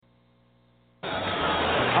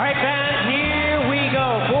right, fans, here we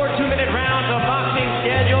go. 4 2-minute rounds of boxing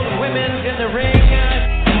scheduled. Women's in the ring.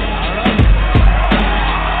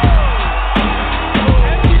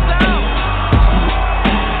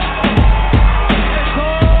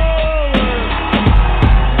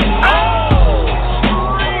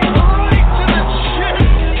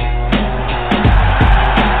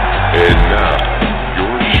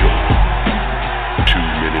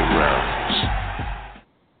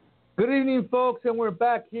 Folks, and we're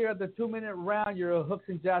back here at the 2-minute round. Your hooks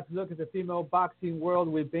and jabs look at the female boxing world.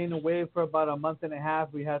 We've been away for about a month and a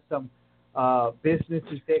half. We had some business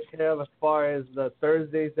to take care of as far as the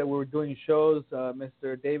Thursdays that we were doing shows.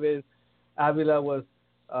 Mr. David Avila was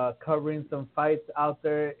covering some fights out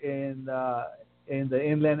there in the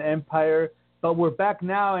Inland Empire. But we're back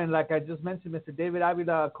now, and like I just mentioned, Mr. David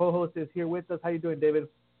Avila, co-host, is here with us. How you doing, David?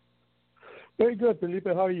 Very good, Felipe.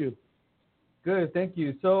 How are you? Good, thank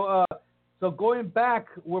you. So going back,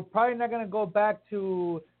 we're probably not going to go back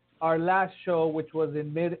to our last show, which was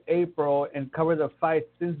in mid-April, and cover the fights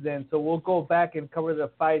since then. So we'll go back and cover the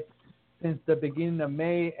fights since the beginning of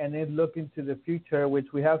May and then look into the future, which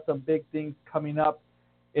we have some big things coming up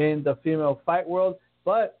in the female fight world.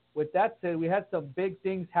 But with that said, we had some big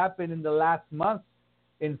things happen in the last month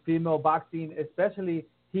in female boxing, especially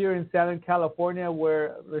here in Southern California,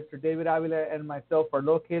 where Mr. David Avila and myself are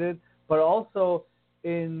located, but also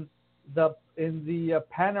in the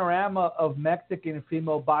panorama of Mexican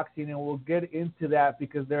female boxing, and we'll get into that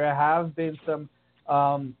because there have been some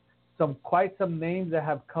names that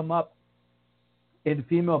have come up in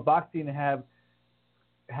female boxing and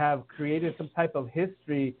have created some type of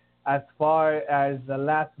history as far as the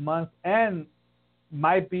last month, and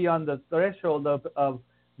might be on the threshold of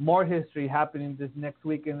more history happening this next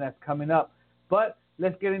weekend that's coming up. But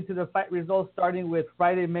let's get into the fight results, starting with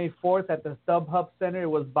Friday, May 4th at the StubHub Center. It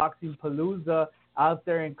was Boxing Palooza out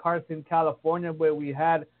there in Carson, California, where we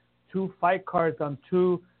had 2 fight cards on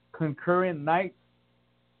 2 concurrent nights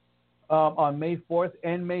on May 4th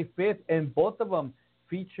and May 5th, and both of them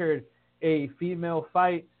featured a female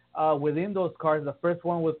fight within those cards. The first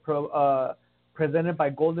one was presented by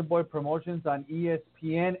Golden Boy Promotions on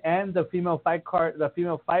ESPN, and the female fight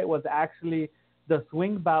was actually the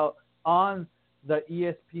swing bout on the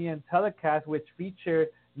ESPN telecast, which featured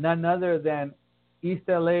none other than East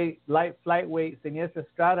LA light flyweight Inés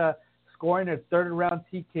Estrada scoring her 3rd round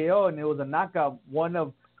TKO, and it was a knockout, one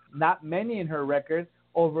of not many in her record,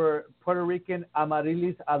 over Puerto Rican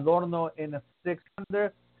Amarilis Adorno in a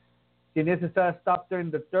 6-pounder. Inés Estrada stopped her in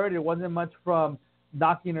the 3rd. It wasn't much from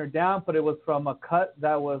knocking her down, but it was from a cut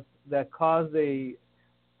that caused a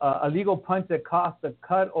legal punch that caused a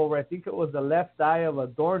cut over, I think it was the left eye of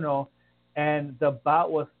Adorno, and the bout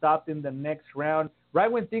was stopped in the next round. Right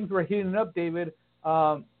when things were heating up, David,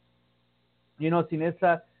 Sinesa,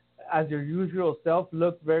 as your usual self,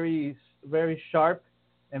 looked very, very sharp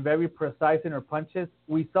and very precise in her punches.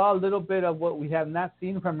 We saw a little bit of what we have not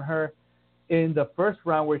seen from her in the first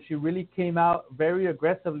round, where she really came out very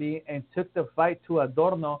aggressively and took the fight to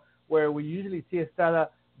Adorno, where we usually see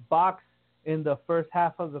Estrada box in the first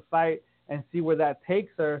half of the fight and see where that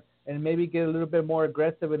takes her, and maybe get a little bit more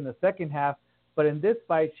aggressive in the second half. But in this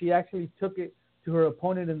fight, she actually took it to her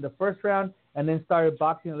opponent in the first round and then started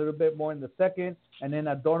boxing a little bit more in the second. And then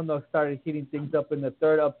Adorno started heating things up in the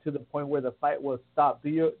third, up to the point where the fight was stopped. Do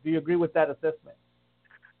you agree with that assessment?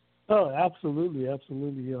 Oh, absolutely,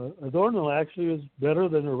 absolutely. Adorno actually was better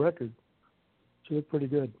than her record. She looked pretty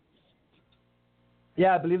good.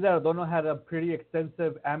 Yeah, I believe that Adorno had a pretty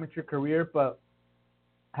extensive amateur career, but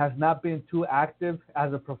has not been too active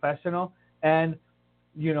as a professional, and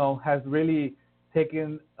has really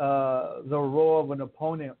taken the role of an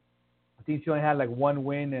opponent. I think she only had like 1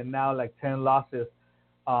 win and now like 10 losses,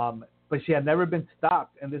 but she had never been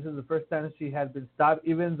stopped, and this is the first time she had been stopped,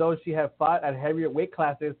 even though she had fought at heavier weight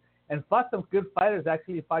classes and fought some good fighters,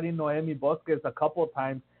 actually fighting Noemi Bosques a couple of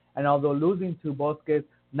times, and although losing to Bosques,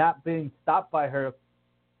 not being stopped by her.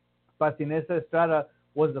 But Inés Estrada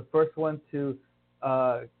was the first one to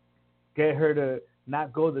get her to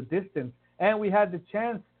not go the distance. And we had the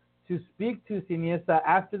chance to speak to Siniesa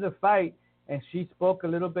after the fight, and she spoke a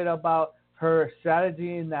little bit about her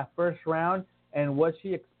strategy in that first round and what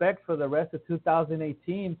she expects for the rest of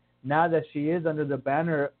 2018 now that she is under the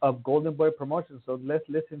banner of Golden Boy Promotions. So let's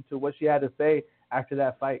listen to what she had to say after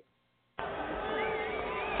that fight.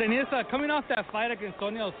 Siniesa, coming off that fight against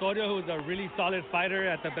Sonia Osorio, who was a really solid fighter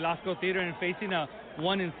at the Velasco Theater, and facing a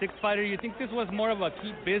 1-6 fighter, you think this was more of a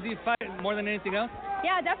keep busy fight more than anything else?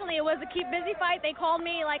 Yeah, definitely. It was a keep busy fight. They called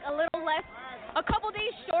me like a couple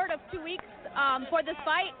days short of 2 weeks for this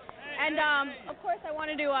fight. And of course, I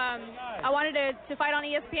wanted to fight on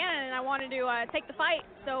ESPN, and I wanted to take the fight.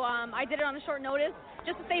 So I did it on a short notice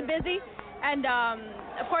just to stay busy. And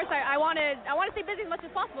of course, I want to stay busy as much as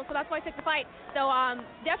possible, so that's why I took the fight. So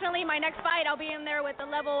definitely, my next fight, I'll be in there with the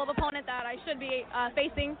level of opponent that I should be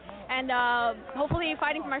facing, and hopefully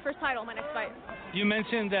fighting for my first title, my next fight. You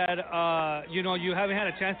mentioned that you haven't had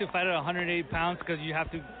a chance to fight at 180 pounds because you have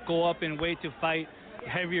to go up in weight to fight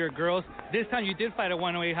heavier girls. This time you did fight at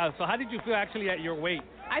 108 pounds. So how did you feel actually at your weight?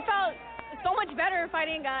 I felt so much better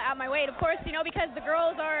fighting at my weight. Of course, because the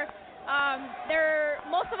girls are. They're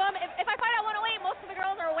most of them. If I fight at 108, most of the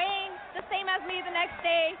girls are weighing the same as me the next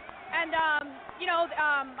day, and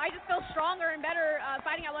I just feel stronger and better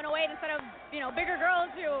fighting at 108 instead of bigger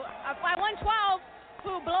girls who at 112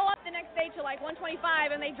 who blow up the next day to like 125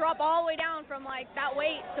 and they drop all the way down from like that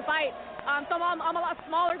weight to fight. So I'm a lot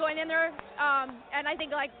smaller going in there, and I think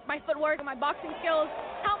like my footwork and my boxing skills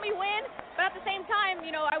help me win. But at the same time,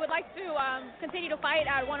 I would like to continue to fight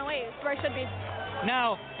at 108. It's where I should be.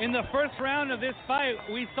 Now, in the first round of this fight,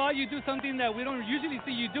 we saw you do something that we don't usually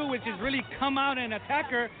see you do, which is really come out and attack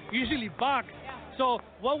her, usually box. Yeah. So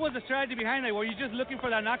what was the strategy behind that? Were you just looking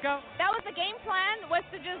for that knockout? That was the game plan, was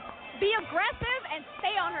to just be aggressive and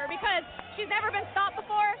stay on her because she's never been stopped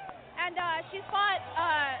before. And she's fought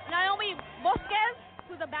Naomi Bosquez,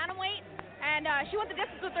 who's a bantamweight, and she went the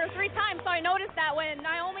distance with her 3 times. So I noticed that when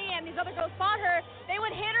Naomi and these other girls fought her, they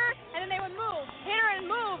would hit her and then they would move, hit her and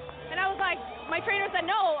move. And I was like, my trainer said,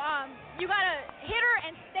 no, you gotta hit her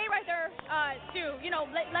and stay right there to,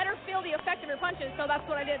 let her feel the effect of her punches. So that's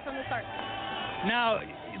what I did from the start. Now,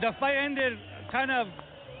 the fight ended kind of,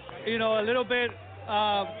 a little bit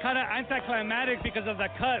kind of anticlimactic because of the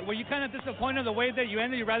cut. Were you kind of disappointed the way that you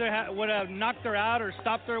ended? You rather would have knocked her out or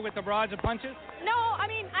stopped her with the barrage of punches? No, I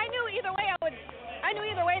mean, I knew either way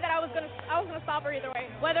that I was gonna stop her either way.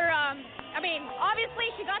 Whether obviously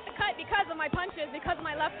she got the cut because of my punches, because of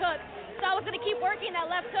my left hook. So I was gonna keep working that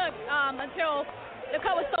left hook until the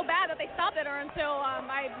cut was so bad that they stopped it, or until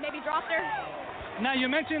I maybe dropped her. Now, you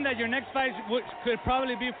mentioned that your next fight could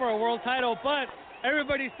probably be for a world title, but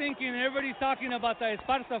everybody's thinking, everybody's talking about the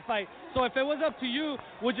Esparza fight. So if it was up to you,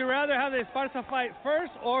 would you rather have the Esparza fight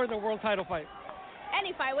first or the world title fight?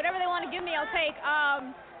 Any fight, whatever they want to give me, I'll take.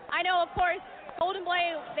 I know, of course, Golden Boy,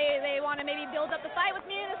 they want to maybe build up the fight with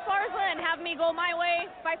me in Esparza and have me go my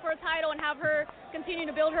way, fight for a title, and have her continue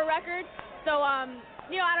to build her record. So, I'm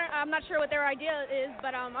not sure what their idea is,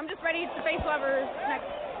 but I'm just ready to face whoever's next.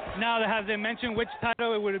 Now, have they mentioned which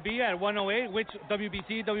title it would be at 108? Which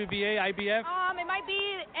WBC, WBA, IBF? It might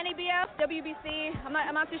be NABF, WBC.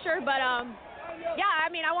 I'm not too sure, but yeah,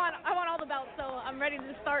 I want all the belts, so I'm ready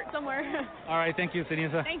to start somewhere. All right, thank you,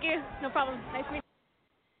 Sinisa. Thank you. No problem. Nice to meet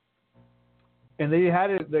you. And then you had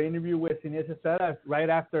the interview with Inés Estrada right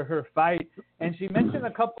after her fight, and she mentioned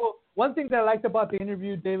one thing that I liked about the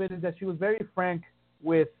interview, David, is that she was very frank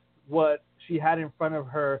with what she had in front of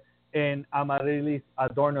her in Amaryllis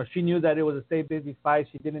Adorno. She knew that it was a stay busy fight.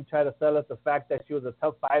 She didn't try to sell us the fact that she was a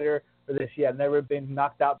tough fighter or that she had never been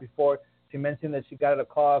knocked out before. She mentioned that she got a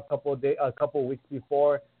call a couple of weeks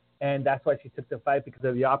before, and that's why she took the fight, because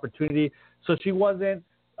of the opportunity. So she wasn't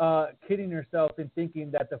kidding herself in thinking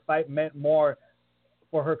that the fight meant more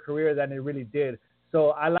for her career than it really did.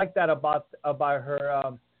 So I like that about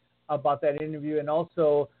her, about that interview, and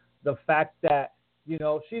also the fact that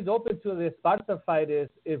she's open to the Esparza fight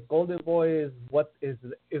if Golden Boy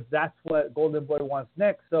if that's what Golden Boy wants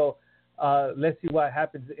next. So let's see what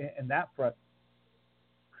happens in that front.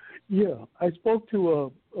 Yeah, I spoke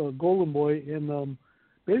to Golden Boy, and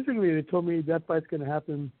basically they told me that fight's going to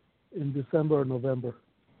happen in December or November.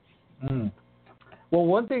 Well,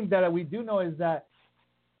 one thing that we do know is that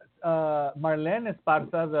Marlene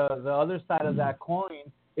Esparza, the other side of that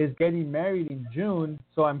coin, is getting married in June,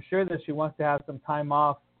 so I'm sure that she wants to have some time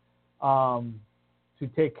off to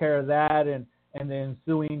take care of that and the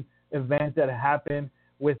ensuing events that happen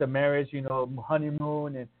with the marriage,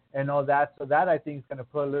 honeymoon and all that. So that, I think, is going to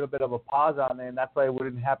put a little bit of a pause on it, and that's why it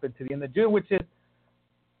wouldn't happen to the end of June, which is,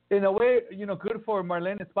 in a way, good for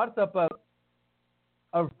Marlene Esparza, but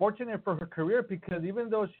unfortunate for her career, because even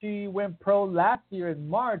though she went pro last year in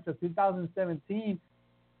March of 2017,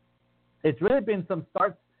 it's really been some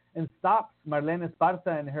starts and stops, Marlene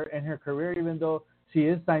Esparza, in her career, even though she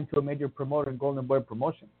is signed to a major promoter in Golden Boy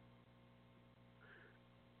Promotion.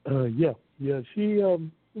 Yeah. She,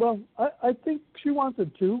 I think she wants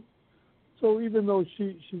it too. So even though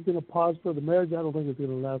she's going to pause for the marriage, I don't think it's going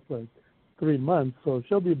to last like 3 months. So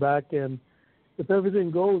she'll be back, and if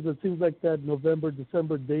everything goes, it seems like that November,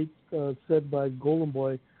 December date said by Golden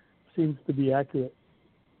Boy seems to be accurate.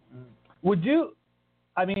 Would you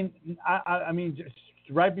I mean, I mean, just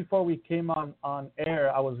right before we came on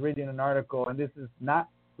air, I was reading an article, and this is not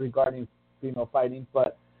regarding female fighting,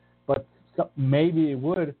 but maybe it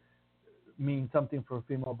would mean something for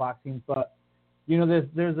female boxing. But you know,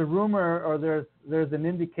 there's a rumor, or there's an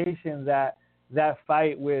indication that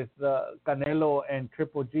fight with Canelo and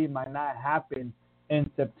Triple G might not happen in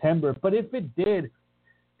September. But if it did,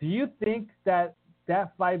 do you think that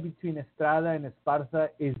fight between Estrada and Esparza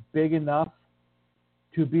is big enough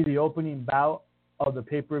to be the opening bout of the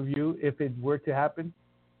pay-per-view if it were to happen?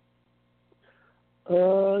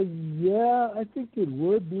 Yeah, I think it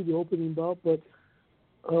would be the opening bout, but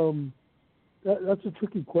that's a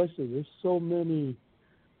tricky question. There's so many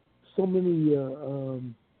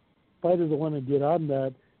fighters that want to get on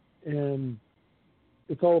that, and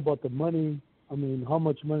it's all about the money. I mean, how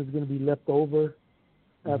much money is going to be left over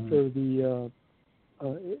after the?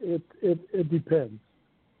 It depends.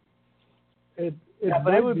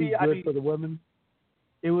 But it would be good for the women.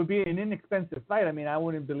 It would be an inexpensive fight. I mean, I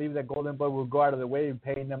wouldn't believe that Golden Boy would go out of the way in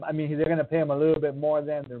paying them. I mean, they're going to pay him a little bit more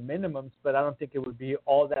than their minimums, but I don't think it would be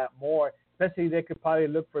all that more. Especially, they could probably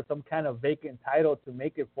look for some kind of vacant title to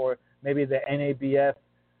make it for, maybe the NABF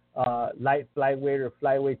light flyweight or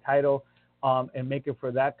flyweight title, and make it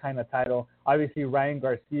for that kind of title. Obviously, Ryan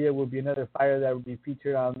Garcia would be another fighter that would be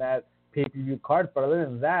featured on that pay-per-view card. But other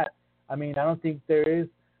than that, I mean, I don't think there is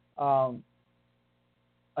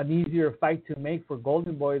an easier fight to make for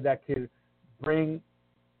Golden Boy that could bring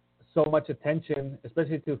so much attention,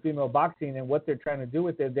 especially to female boxing and what they're trying to do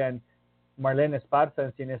with it, than Marlene Esparza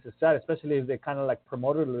and Inés Estrada, especially if they kind of like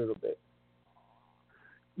promote it a little bit.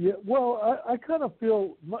 Yeah, well, I kind of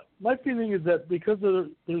feel, my feeling is that because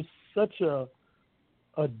there's such a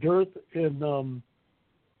dearth in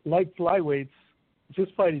light flyweights,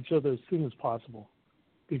 just fight each other as soon as possible,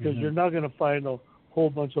 because you're not going to find a whole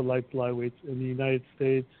bunch of light flyweights in the United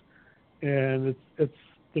States, and it's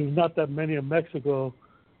there's not that many in Mexico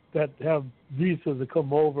that have visas to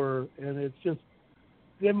come over, and it's just,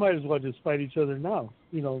 they might as well just fight each other now,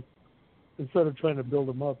 you know, instead of trying to build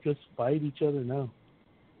them up, just fight each other now.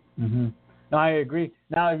 No, I agree.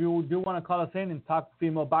 Now, if you do want to call us in and talk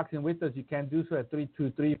female boxing with us, you can do so at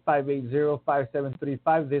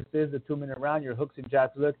 323-580-5735. This is the 2-Minute Round, your hooks and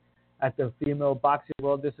jabs look at the female boxing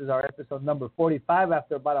world. This is our episode number 45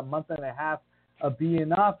 after about a month and a half of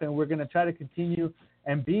being off, and we're going to try to continue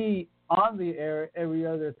and be on the air every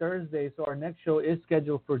other Thursday. So our next show is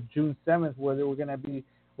scheduled for June 7th, where we're going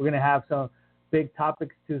to have some big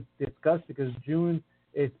topics to discuss, because June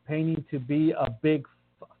is painting to be a big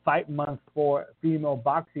fight month for female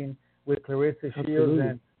boxing, with Clarissa Shields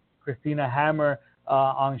and Christina Hammer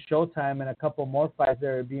on Showtime, and a couple more fights that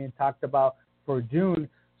are being talked about for June.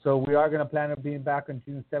 So we are going to plan on being back on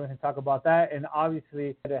June 7th and talk about that, and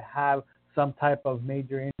obviously to have some type of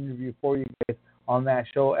major interview for you guys on that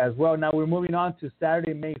show as well. Now we're moving on to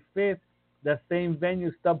Saturday, May 5th, the same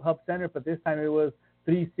venue, StubHub Center, but this time it was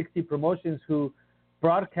 360 Promotions who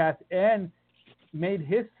broadcast and made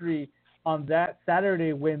history on that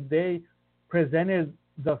Saturday when they presented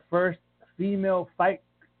the first female fight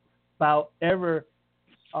bout ever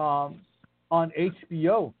on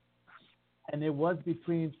HBO. And it was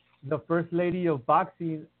between the First Lady of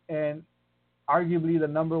Boxing and arguably the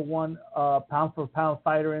number one pound-for-pound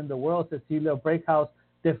fighter in the world, Cecilia Braekhus,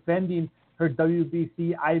 defending her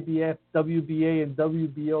WBC, IBF, WBA, and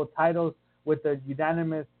WBO titles with a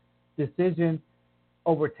unanimous decision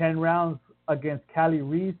over 10 rounds against Callie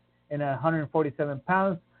Reese in 147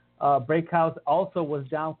 pounds. Braekhus also was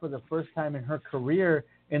down for the first time in her career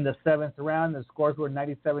in the 7th round. The scores were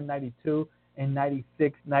 97-92 and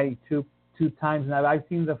 96-92 two times. Now, I've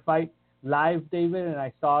seen the fight live, David, and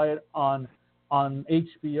I saw it on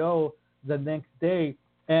HBO the next day.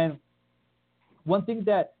 And one thing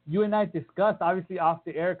that you and I discussed, obviously off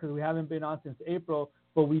the air because we haven't been on since April,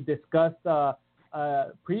 but we discussed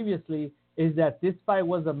previously, is that this fight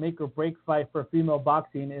was a make or break fight for female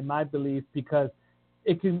boxing, in my belief, because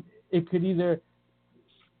it could either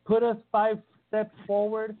put us 5 steps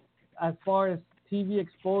forward as far as TV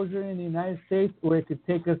exposure in the United States, or it could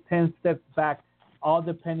take us 10 steps back, all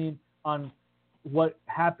depending on what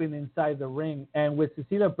happened inside the ring. And with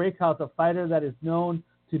Cecilia Braekhus, a fighter that is known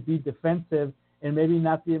to be defensive and maybe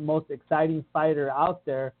not the most exciting fighter out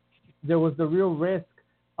there, there was the real risk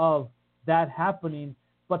of that happening.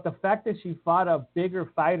 But the fact that she fought a bigger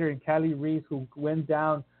fighter in Callie Reese, who went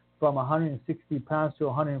down from 160 pounds to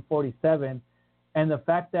 147, and the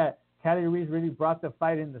fact that Callie Reese really brought the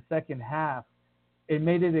fight in the second half, it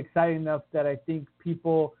made it exciting enough that I think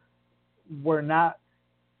people were not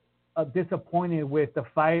disappointed with the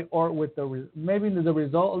fight or with maybe the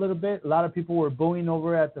result a little bit. A lot of people were booing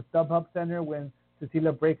over at the StubHub Center when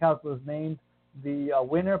Cecilia Brakehouse was named the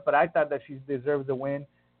winner, but I thought that she deserved the win,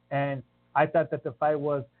 and I thought that the fight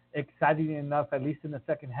was exciting enough, at least in the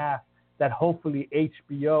second half, that hopefully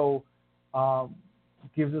HBO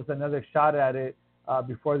gives us another shot at it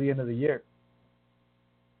before the end of the year.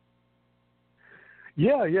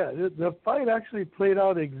 Yeah. The fight actually played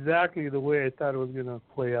out exactly the way I thought it was going to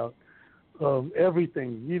play out.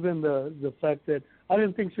 Everything, even the fact that I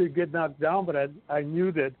didn't think she would get knocked down, but I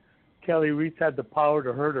knew that Kelly Reese had the power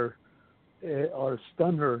to hurt her or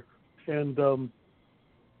stun her, and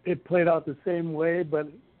it played out the same way. But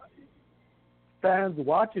fans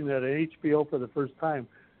watching that at HBO for the first time,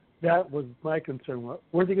 that was my concern.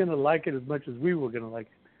 Were they going to like it as much as we were going to like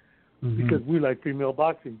it? Mm-hmm. Because we like female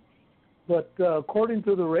boxing. But according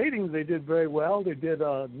to the ratings, they did very well. They did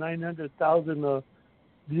 900,000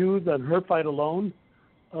 views on her fight alone,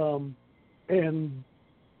 and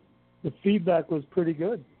the feedback was pretty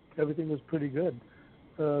good. Everything was pretty good.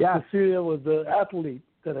 Cecilia was the athlete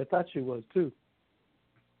that I thought she was too.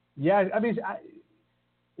 Yeah, I mean,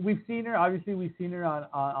 we've seen her. Obviously, we've seen her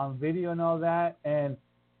on video and all that,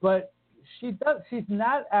 but she's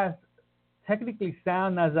not as technically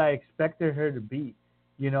sound as I expected her to be.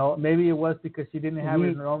 You know, maybe it was because she didn't have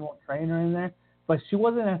a normal trainer in there, but she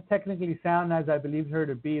wasn't as technically sound as I believed her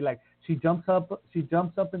to be. Like she jumps up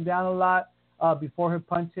and down a lot before her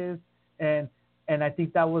punches, and I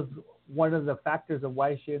think that was one of the factors of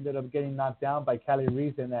why she ended up getting knocked down by Kelly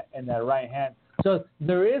Reese in that right hand. So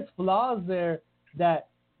there is flaws there that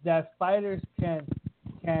fighters can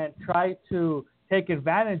try to take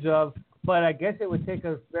advantage of, but I guess it would take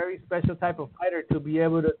a very special type of fighter to be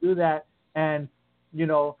able to do that. And you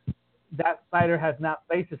know, that fighter has not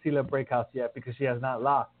faced Cecilia Brakehouse yet because she has not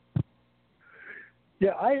lost.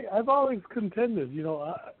 Yeah, I've always contended,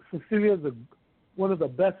 Cecilia is one of the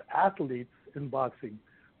best athletes in boxing,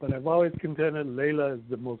 but I've always contended Layla is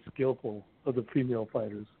the most skillful of the female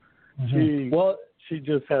fighters. Mm-hmm. She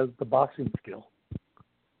just has the boxing skill.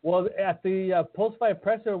 Well, at the post-fight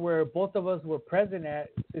presser where both of us were present at,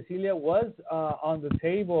 Cecilia was on the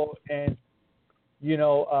table and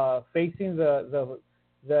facing the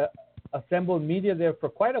assembled media there for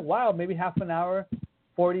quite a while, maybe half an hour,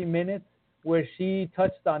 40 minutes, where she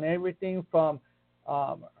touched on everything from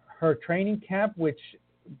her training camp, which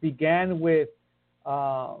began with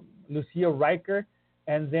Lucia Riker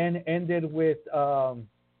and then ended with, I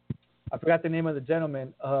forgot the name of the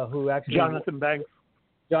gentleman who actually...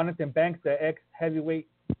 Jonathan Banks, the ex-heavyweight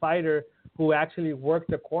fighter who actually worked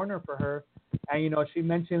the corner for her. And, she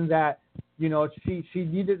mentioned that, she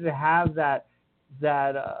needed to have that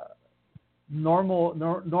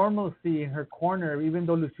normalcy in her corner, even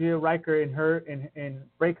though Lucia Riker in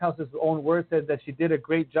Breakhouse's own words said that she did a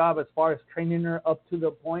great job as far as training her up to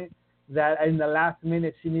the point that in the last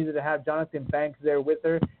minute she needed to have Jonathan Banks there with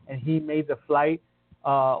her, and he made the flight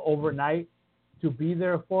overnight to be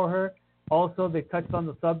there for her. Also, they touched on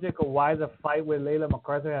the subject of why the fight with Layla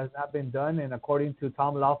MacArthur has not been done, and according to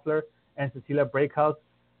Tom Loeffler and Cecilia Brakehouse,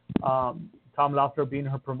 Tom Loeffler being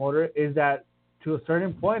her promoter, is that to a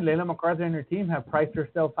certain point, Layla MacArthur and her team have priced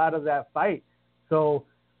herself out of that fight. So,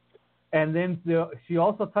 and then she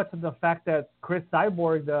also touched on the fact that Chris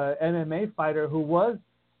Cyborg, the MMA fighter who was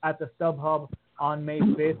at the StubHub on May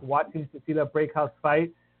 5th watching Cecilia Brakehouse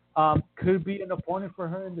fight, could be an opponent for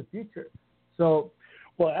her in the future. So,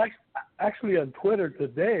 well, actually on Twitter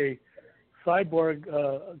today, Cyborg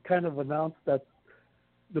kind of announced that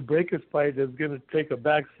the Breakers fight is going to take a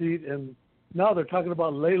back seat, and now they're talking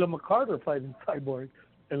about Layla MacArthur fighting Cyborg.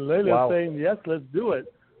 And Layla's saying, yes, let's do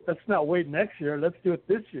it. Let's not wait next year. Let's do it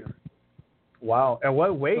this year. Wow. And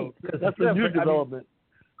what weight? So that's a new development.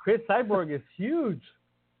 Chris Cyborg is huge.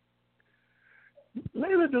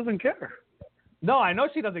 Layla doesn't care. No, I know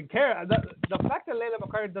she doesn't care. The fact that Layla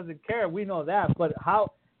MacArthur doesn't care, we know that. But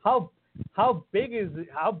how big is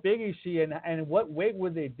she, and what weight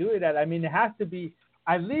would they do it at? I mean, it has to be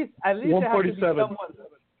at least 147.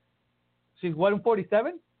 She's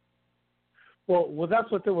 147? Well, that's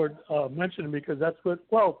what they were mentioning, because that's what.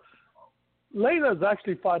 Well, Layla's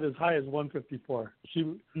actually fought as high as 154.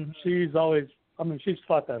 She's always. I mean, she's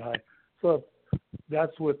fought that high. So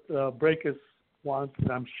that's what Breakus wants,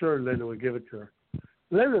 and I'm sure Layla would give it to her.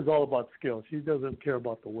 Layla's all about skill. She doesn't care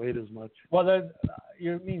about the weight as much. Well,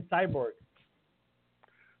 you mean Cyborg?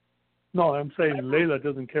 No, I'm saying Layla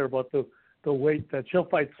doesn't care about the weight that she'll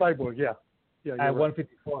fight Cyborg. Yeah. At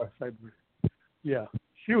 154. Cyborg. Yeah,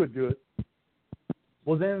 she would do it.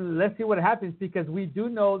 Well, then let's see what happens, because we do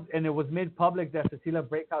know, and it was made public, that Cecilia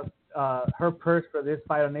Breakhouse, her purse for this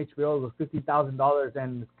fight on HBO was $50,000,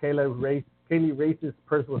 and Kaylee Race's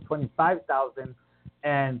purse was $25,000.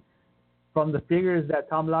 And from the figures that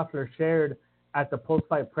Tom Loeffler shared at the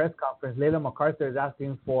post-fight press conference, Layla MacArthur is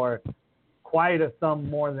asking for quite a sum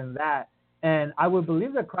more than that. And I would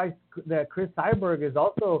believe that Chris Cyborg is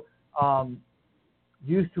also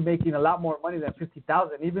used to making a lot more money than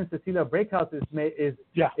 $50,000. Even Cecilia Breakhouse is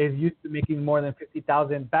used to making more than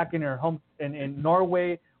 $50,000 back in her home in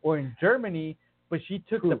Norway or in Germany, but she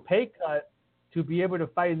took the pay cut to be able to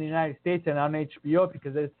fight in the United States and on HBO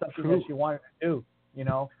because it's something that she wanted to do, you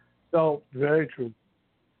know. So very true.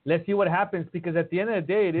 Let's see what happens, because at the end of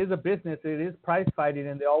the day, it is a business, it is prize fighting,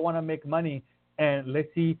 and they all want to make money. And let's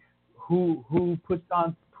see who puts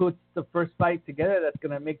the first fight together that's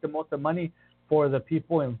going to make the most of money for the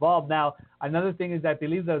people involved. Now, another thing is that I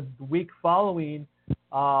believe the week following,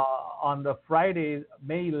 on the Friday,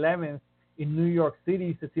 May 11th, in New York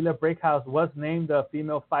City, Cecilia Breakhouse was named the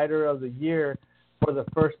Female Fighter of the Year for the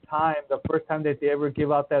first time that they ever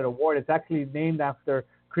give out that award. It's actually named after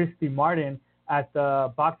Christy Martin at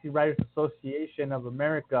the Boxing Writers Association of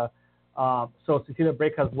America. So Cecilia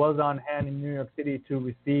Breakhouse was on hand in New York City to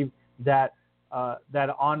receive that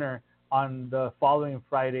honor on the following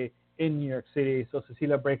Friday in New York City. So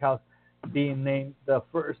Cecilia Breakhouse being named the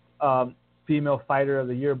first female fighter of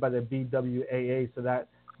the year by the BWAA. So that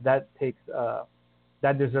takes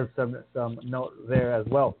that deserves some note there as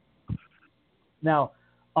well. Now,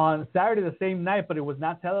 on Saturday the same night, but it was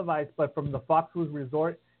not televised, but from the Foxwoods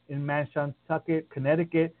Resort in Manchatucket,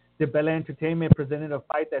 Connecticut, DeBella Entertainment presented a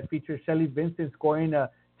fight that featured Shelly Vincent scoring a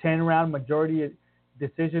 10-round majority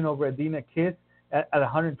decision over Adina Kiss at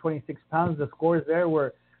 126 pounds. The scores there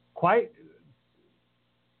were quite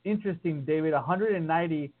interesting, David. 100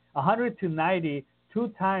 to 90 two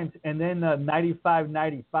times, and then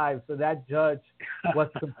 95-95. So that judge was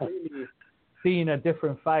completely seeing a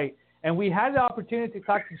different fight. And we had the opportunity to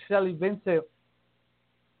talk to Shelly Vincent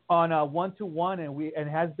on a 1-to-1, and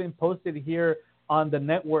has been posted here on the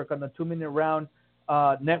network, on the 2-Minute Round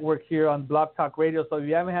network here on Blog Talk Radio. So if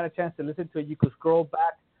you haven't had a chance to listen to it, you could scroll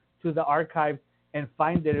back to the archives and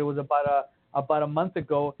find it. It was about a month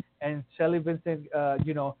ago, and Shelly Vincent,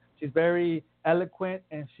 she's very eloquent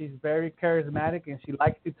and she's very charismatic and she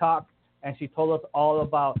likes to talk, and she told us all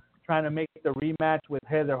about trying to make the rematch with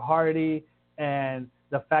Heather Hardy and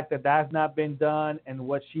the fact that that's not been done and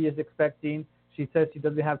what she is expecting. She says she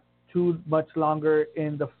doesn't have too much longer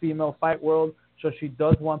in the female fight world, so she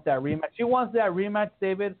does want that rematch. She wants that rematch,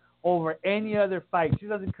 David, over any other fight. She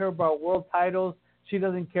doesn't care about world titles. She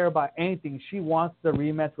doesn't care about anything. She wants the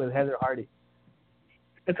rematch with Heather Hardy.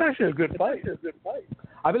 It's actually a good fight.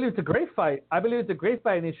 I believe it's a great fight.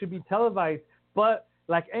 And it should be televised. But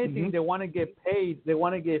like anything, they want to get paid. They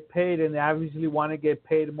want to get paid, and they obviously want to get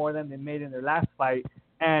paid more than they made in their last fight.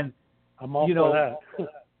 And I'm all for that.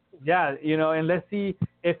 Yeah, and let's see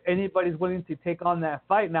if anybody's willing to take on that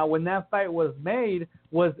fight. Now, when that fight was made,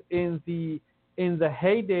 was in the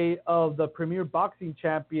heyday of the Premier Boxing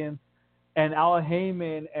Champions and Al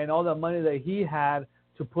Heyman and all the money that he had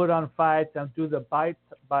to put on fights and do the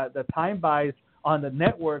time buys on the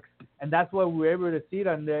networks, and that's why we were able to see it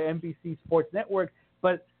on the NBC Sports Network.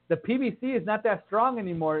 But the PBC is not that strong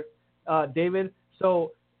anymore, David.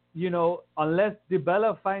 So, unless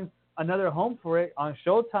DeBella finds another home for it on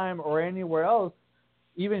Showtime or anywhere else,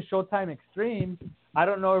 even Showtime Extreme, I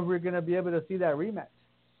don't know if we're going to be able to see that rematch.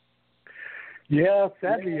 Yeah,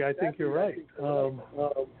 sadly, I think you're right.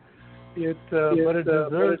 But it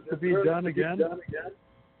deserves to be done again.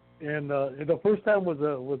 And the first time was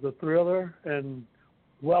a thriller and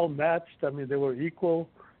well matched. I mean, they were equal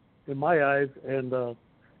in my eyes, and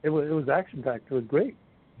it was action packed. It was great.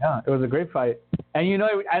 Yeah, it was a great fight. And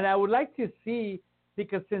and I would like to see,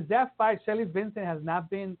 because since that fight, Shelly Vincent has not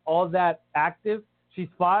been all that active. She's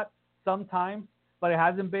fought sometimes, but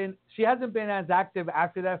she hasn't been as active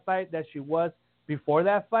after that fight that she was before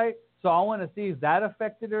that fight. So I want to see if that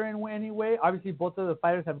affected her in any way. Obviously, both of the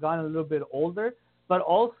fighters have gone a little bit older, but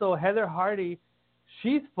also Heather Hardy,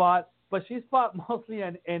 she's fought, but she's fought mostly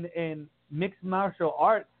in mixed martial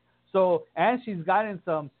arts. So, and she's gotten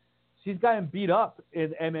beat up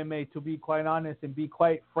in MMA, to be quite honest and be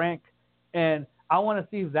quite frank. And I want to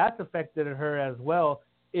see if that's affected her as well,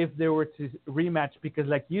 if they were to rematch, because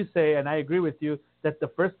like you say, and I agree with you, that the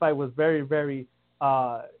first fight was very, very,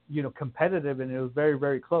 competitive, and it was very,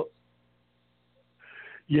 very close.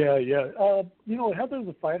 Yeah. Heather's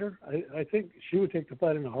a fighter. I think she would take the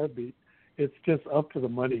fight in a heartbeat. It's just up to the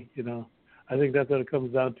money, I think that's what it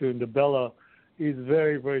comes down to. And DeBella, he's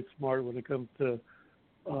very, very smart when it comes to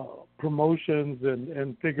promotions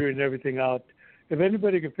and figuring everything out. If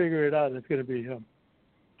anybody can figure it out, it's going to be him.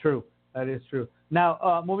 True. That is true.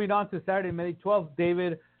 Now, moving on to Saturday, May 12th,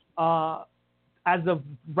 David, as of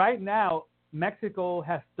right now, Mexico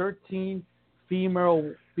has 13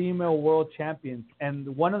 female world champions,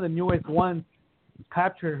 and one of the newest ones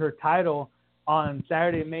captured her title on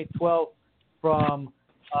Saturday, May 12th from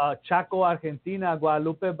Chaco, Argentina.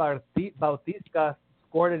 Guadalupe Bautista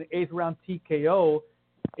scored an 8th-round TKO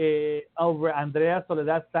over Andrea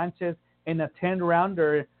Soledad Sanchez in a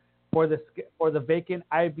 10-rounder for the vacant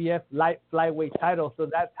IBF light flyweight title. So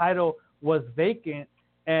that title was vacant,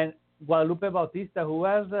 and Guadalupe Bautista, who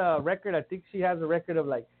has a record, I think she has a record of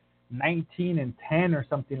like 19-10 or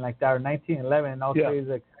something like that, or 19-11, and I'll say is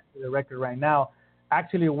exactly the record right now.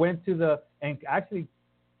 Actually went to actually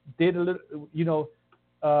did a little,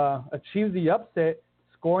 achieved the upset,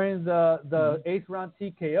 scoring the 8th round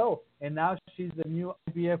TKO, and now she's the new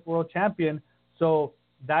IBF world champion. So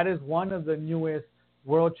that is one of the newest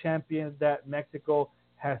world champions that Mexico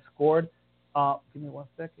has scored. Give me 1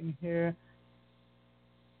 second here.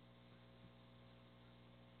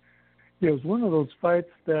 It was one of those fights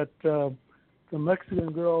that the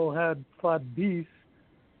Mexican girl had fought beasts,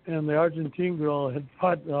 and the Argentine girl had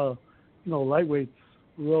fought, lightweights,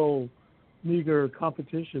 real meager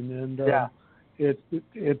competition, and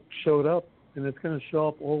it showed up, and it's going to show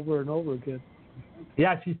up over and over again.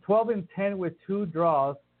 Yeah, she's 12-10 with 2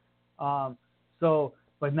 draws.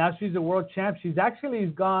 But now she's a world champ. She's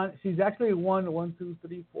actually won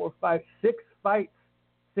 6 fights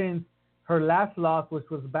since her last loss, which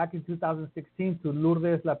was back in 2016 to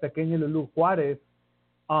Lourdes La Pequeña Lulu Juarez.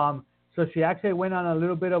 So she actually went on a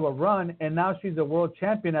little bit of a run, and now she's a world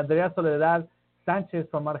champion. Andrea Soledad Sanchez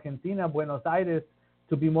from Argentina, Buenos Aires,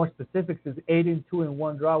 to be more specific, is 8-2 in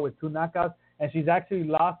 1 draw with 2 knockouts, and she's actually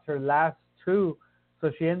lost her last 2.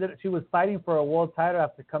 So she was fighting for a world title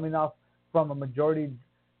after coming off from a majority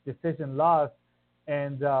decision loss,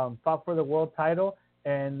 and fought for the world title,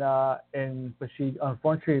 but she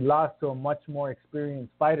unfortunately lost to a much more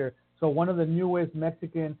experienced fighter. So one of the newest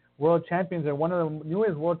Mexican world champions, and one of the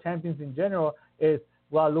newest world champions in general, is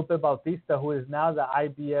Guadalupe Bautista, who is now the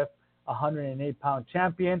IBF 108-pound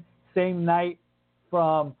champion. Same night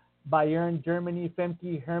from Bayern, Germany,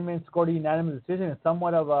 Femke Hermann scored a unanimous decision, and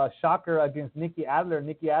somewhat of a shocker against Nikki Adler.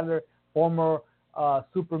 Nikki Adler, former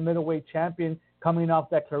super middleweight champion, coming off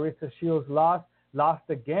that Clarissa Shields lost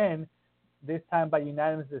again, this time by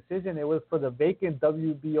unanimous decision. It was for the vacant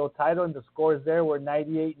WBO title, and the scores there were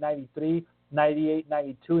 98-93,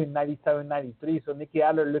 98-92, and 97-93. So Nikki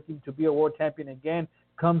Adler, looking to be a world champion again,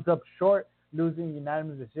 comes up short, losing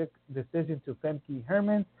unanimous decision to Femke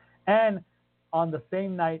Hermann. And on the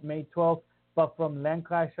same night, May 12th, but from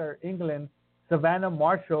Lancashire, England, Savannah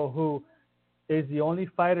Marshall, who is the only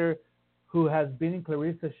fighter who has been in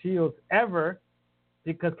Clarissa Shields ever,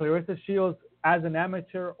 because Clarissa Shields, as an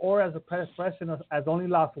amateur or as a professional, has only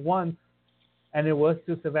lost once, and it was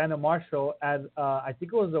to Savannah Marshall at, I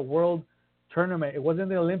think it was a world tournament. It wasn't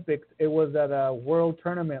the Olympics. It was at a world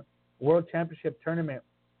tournament, world championship tournament.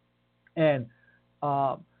 And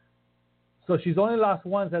so she's only lost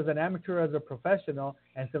once as an amateur, as a professional,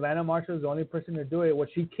 and Savannah Marshall is the only person to do it. When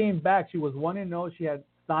she came back, she was 1-0. She had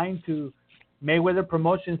signed to Mayweather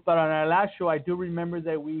Promotions, but on our last show, I do remember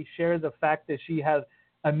that we shared the fact that she has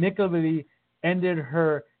amicably ended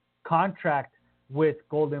her contract with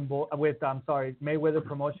Mayweather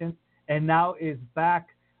Promotions, and now is back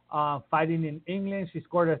fighting in England. She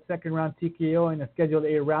scored a 2nd-round TKO in a scheduled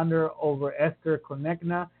 8-rounder over Esther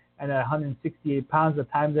Konechna, and at 168 pounds, the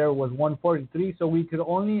time there was 143. So we could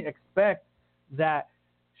only expect that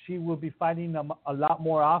she will be fighting a lot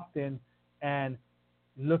more often and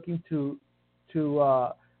looking to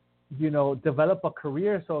develop a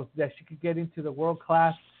career so that she could get into the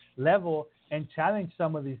world-class level and challenge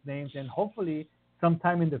some of these names, and hopefully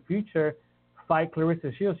sometime in the future fight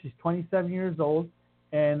Clarissa Shields. She's 27 years old,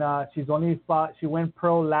 and she went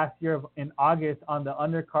pro last year in August on the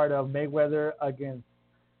undercard of Mayweather against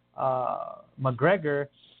McGregor,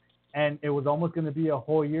 and it was almost going to be a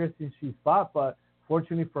whole year since she fought, but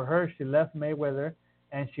fortunately for her, she left Mayweather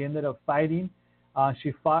and she ended up fighting.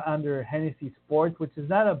 She fought under Hennessy Sports, which is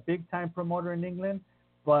not a big-time promoter in England,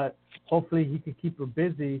 but hopefully he could keep her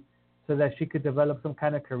busy so that she could develop some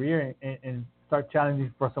kind of career and start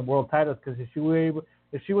challenging for some world titles. Because if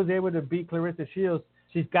she was able to beat Clarissa Shields,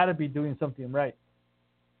 she's got to be doing something right.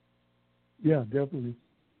 Yeah, definitely.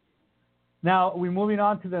 Now, we're moving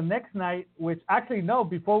on to the next night, which actually, no,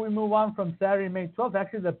 before we move on from Saturday, May 12th,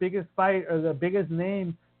 actually the biggest fight or the biggest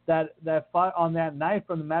name that fought on that night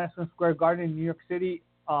from the Madison Square Garden in New York City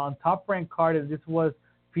on Top Rank card, this was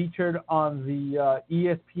featured on the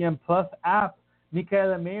ESPN Plus app.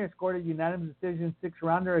 Michaela Mayer scored a unanimous decision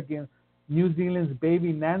 6-rounder against New Zealand's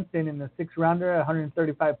Baby Nansen in the 6-rounder at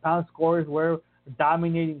 135 pounds. Scores were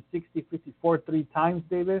dominating 60-54 three times,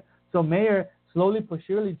 David. So Mayer slowly but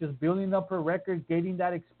surely just building up her record, getting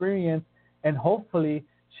that experience, and hopefully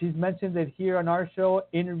she's mentioned it here on our show,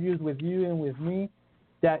 interviews with you and with me,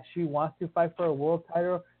 that she wants to fight for a world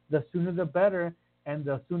title. The sooner the better, and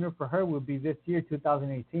the sooner for her will be this year,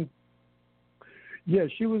 2018. Yeah,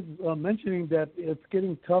 she was mentioning that it's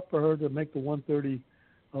getting tough for her to make the 130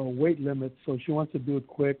 weight limit, so she wants to do it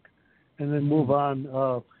quick and then move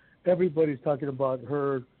on. Everybody's talking about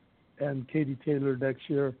her and Katie Taylor next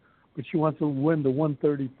year, but she wants to win the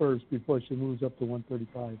 130 first before she moves up to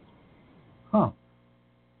 135. Huh.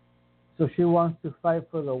 So she wants to fight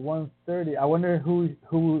for the 130. I wonder who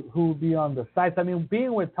will be on the sides. I mean,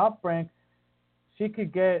 being with Top Rank, she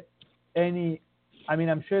could get any. I mean,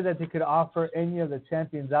 I'm sure that they could offer any of the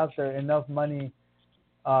champions out there enough money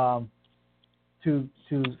to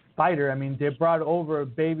fight her. I mean, they brought over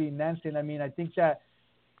Baby Nansen. I mean, I think that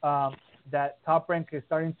that Top Rank is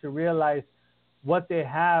starting to realize what they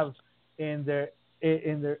have in their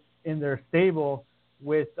stable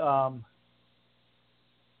with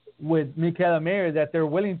Michaela Mayer, that they're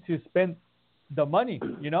willing to spend the money,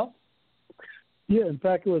 you know? Yeah, in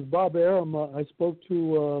fact, it was Bob Arum I spoke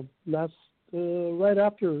to right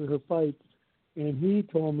after her fight, and he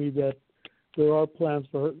told me that there are plans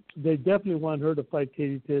for her. They definitely want her to fight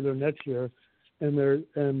Katie Taylor next year, and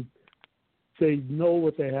they know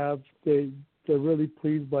what they have. They're really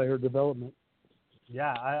pleased by her development.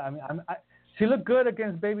 Yeah, I mean, she looked good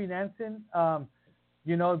against Baby Nansen.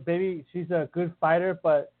 You know, Baby, she's a good fighter,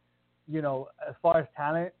 but you know, as far as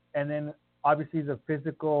talent, and then obviously the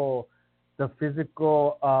physical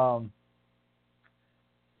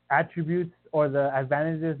attributes or the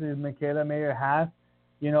advantages that Michaela Mayer has,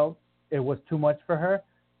 you know, it was too much for her.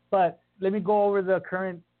 But let me go over the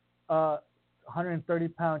current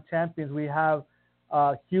 130-pound champions. We have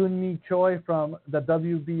Hyun-Mi Choi from the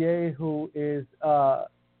WBA, who is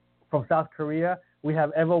from South Korea. We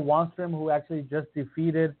have Eva Wallström, who actually just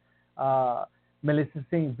defeated Melissa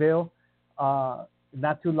St. Ville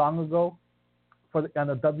not too long ago on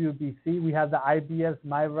the WBC. We have the IBF's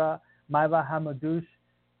Maïva Hamadouche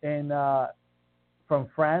from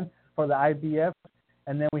France for the IBF,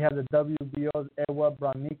 and then we have the WBO's Ewa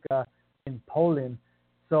Bronica in Poland.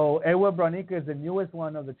 So Ewa Bronica is the newest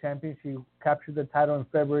one of the champions. She captured the title on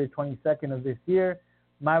February 22nd of this year.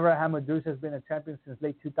 Maïva Hamadouche has been a champion since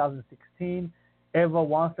late 2016. Eva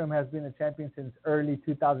Wallström has been a champion since early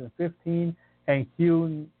 2015, and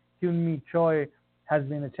Hyun-Mi Choi has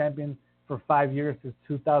been a champion for 5 years since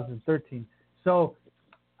 2013. So,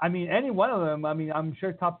 I mean, any one of them, I mean, I'm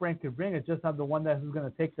sure Top Rank could bring it. Just not the one that who's going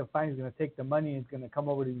to take the fight, is going to take the money, and is going to come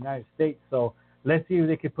over to the United States. So let's see if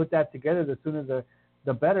they can put that together. The sooner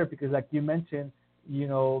the better, because like you mentioned, you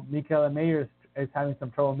know, Michaela Mayer is having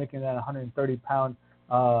some trouble making that 130-pound.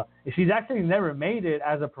 She's actually never made it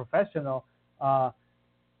as a professional.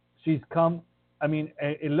 She's come, I mean,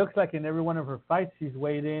 it looks like in every one of her fights she's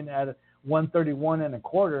weighed in at 131 and a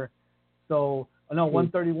quarter. So, no,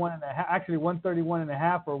 131 and a half, actually 131 and a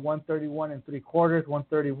half, or 131 and 3/4,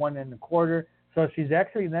 131 and a quarter. So she's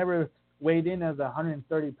actually never weighed in as a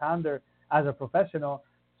 130-pounder as a professional.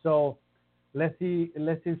 So let's see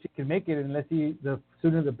if she can make it, and let's see, the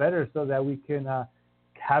sooner the better, so that we can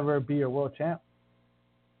have her be a world champ.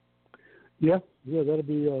 Yeah, that'll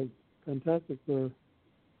be fantastic for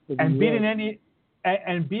and beating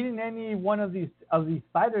any one of these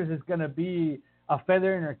fighters is going to be a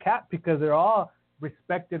feather in her cap, because they're all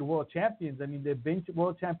respected world champions. I mean, they've been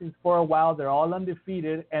world champions for a while. They're all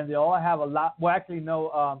undefeated, and they all have a lot. Well, actually,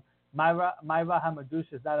 no. Maïva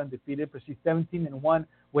Hamadouche is not undefeated, but she's 17-1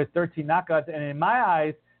 with 13 knockouts. And in my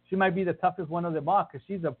eyes, she might be the toughest one of them all, because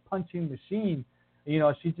she's a punching machine. You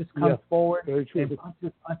know, she just comes forward and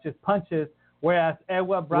punches. Whereas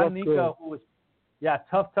Ewa Bronica, who was,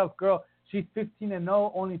 tough girl. She's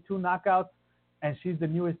 15-0, only 2 knockouts, and she's the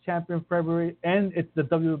newest champion February. And it's the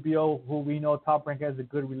WBO, who we know Top Rank has a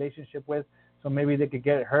good relationship with. So maybe they could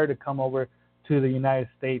get her to come over to the United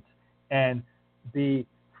States and be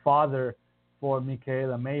father for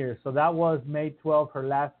Michaela Mayer. So that was May 12th, her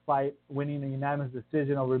last fight, winning a unanimous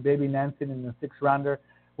decision over Baby Nansen in the 6-rounder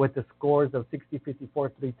with the scores of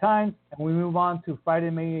 60-54 three times. And we move on to Friday,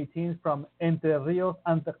 May 18th, from Entre Rios,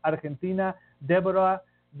 Argentina. Deborah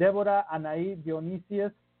Anaí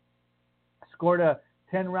Dionisius scored a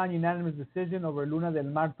 10-round unanimous decision over Luna del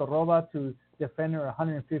Mar Torroba to defend her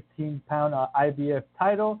 115-pound IBF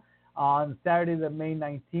title. On Saturday, the May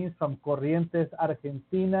 19th, from Corrientes,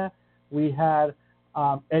 Argentina, we had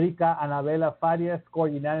Erika Anabela Farias score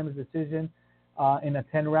unanimous decision in a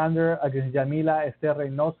 10-rounder against Yamila Esther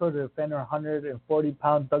Reynoso to defend her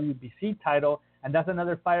 140-pound WBC title. And that's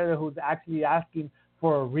another fighter who's actually asking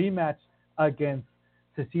for a rematch against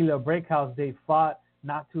Cecilia Breakhouse. They fought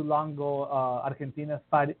not too long ago, Argentina's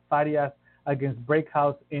Farias against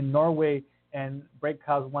Breakhouse in Norway, and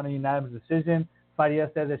Breakhouse won a unanimous decision. Farias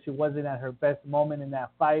said that she wasn't at her best moment in that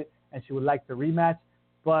fight, and she would like the rematch.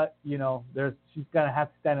 But, she's going to have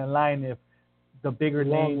to stand in line if the bigger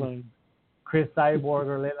names, Chris Cyborg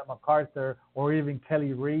or Layla MacArthur, or even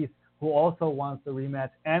Kelly Reese, who also wants the rematch,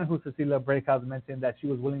 and who Cecilia Breakhouse mentioned that she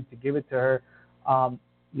was willing to give it to her, are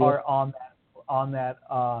on that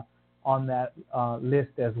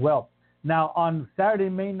list as well. Now, on Saturday,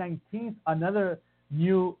 May 19th, another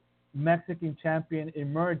new Mexican champion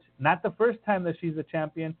emerged. Not the first time that she's a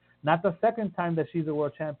champion, not the second time that she's a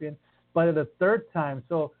world champion, but the third time.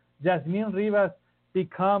 So Yasmin Rivas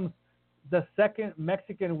becomes the second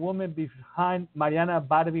Mexican woman behind Mariana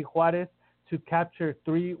Barbie Juarez to capture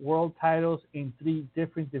 3 world titles in 3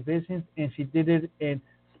 different divisions, and she did it in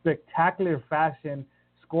spectacular fashion,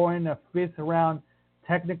 scoring a 5th-round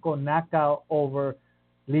technical knockout over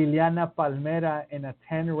Liliana Palmera in a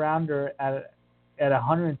 10-rounder at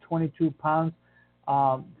 122 pounds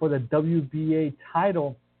for the WBA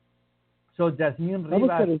title. So Yasmin Rivas. That was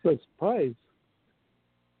kind of a surprise.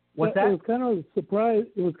 What's that? It was kind of a surprise.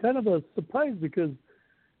 It was kind of a surprise because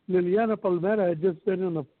Liliana Palmera had just been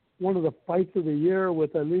in one of the fights of the year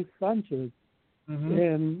with Elise Sanchez,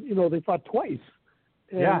 and they fought twice.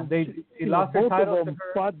 And she lost her title to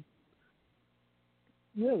her.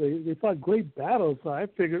 They fought great battles. So I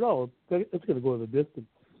figured, it's going to go the distance.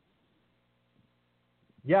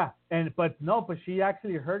 Yeah, but she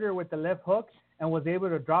actually hurt her with the left hook and was able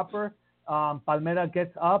to drop her. Palmera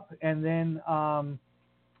gets up, and then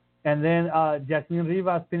Yasmin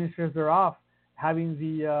Rivas finishes her off, having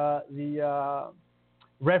the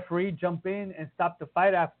referee jump in and stop the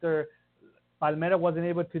fight after Palmera wasn't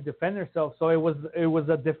able to defend herself. So it was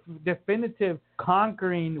a definitive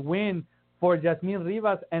conquering win for Yasmin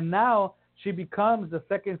Rivas, and now she becomes the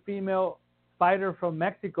second female fighter from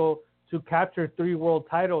Mexico to capture 3 world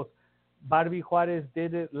titles. Barbie Juarez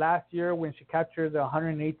did it last year when she captured the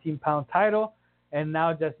 118-pound title, and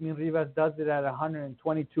now Yasmin Rivas does it at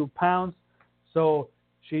 122 pounds. So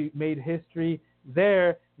she made history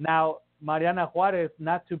there. Now Mariana Juarez,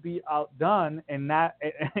 not to be outdone and not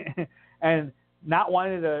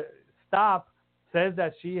wanting to stop, says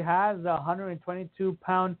that she has the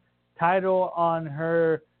 122-pound title on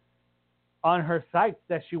her sights,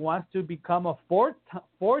 that she wants to become a 4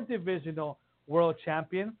 divisional world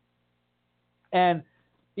champion. And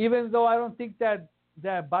even though I don't think that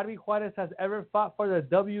Barbie Juarez has ever fought for the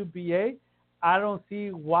WBA, I don't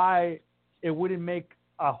see why it wouldn't make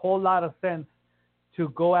a whole lot of sense to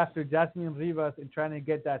go after Yasmin Rivas and trying to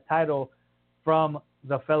get that title from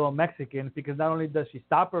the fellow Mexicans, because not only does she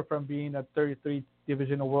stop her from being a 33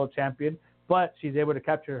 divisional world champion, but she's able to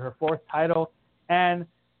capture her 4th title. And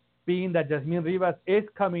being that Yasmin Rivas is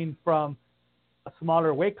coming from a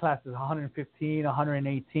smaller weight classes, 115,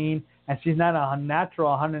 118, and she's not a natural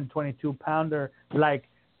 122-pounder like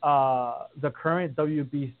the current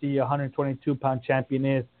WBC 122-pound champion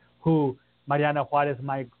is, who Mariana Juarez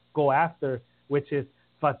might go after, which is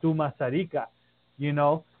Fatuma Sarika,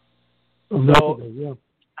 So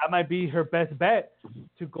that might be her best bet,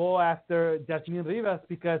 to go after Yasmin Rivas,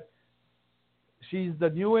 because she's the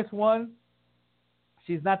newest one.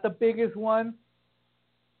 She's not the biggest one,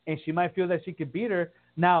 and she might feel that she could beat her.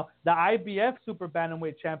 Now, the IBF Super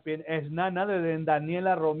Bantamweight champion is none other than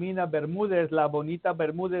Daniela Romina Bermudez, La Bonita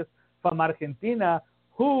Bermudez from Argentina,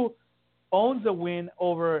 who owns a win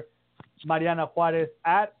over Mariana Juarez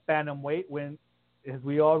at Bantamweight, when, as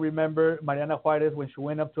we all remember, Mariana Juarez, when she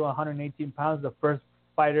went up to 118 pounds, the first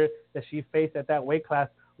fighter that she faced at that weight class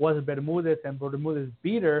was Bermudez, and Bermudez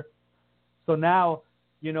beat her. So now,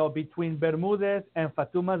 between Bermudez and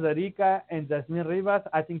Fatuma Zarika and Yasmin Rivas,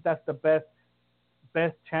 I think that's the best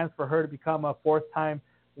chance for her to become a 4th-time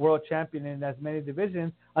world champion in as many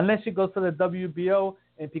divisions, unless she goes for the WBO,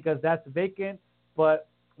 and because that's vacant. But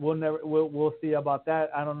we'll see about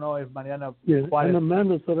that. I don't know if Mariana Juarez, and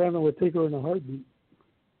Amanda Serrano would take her in a heartbeat.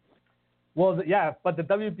 Well, but the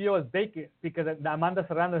WBO is vacant because Amanda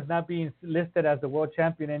Serrano is not being listed as the world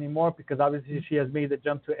champion anymore, because obviously she has made the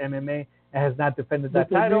jump to MMA and has not defended that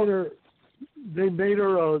title. They made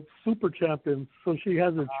her a super champion, so she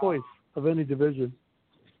has a choice of any division.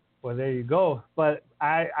 Well, there you go. But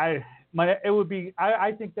it would be.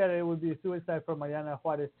 I think that it would be a suicide for Mariana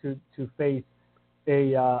Juarez to face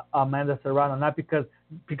a Amanda Serrano, not because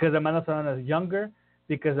Amanda Serrano is younger,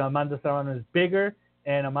 because Amanda Serrano is bigger,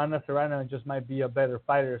 and Amanda Serrano just might be a better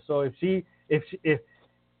fighter. So if she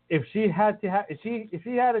had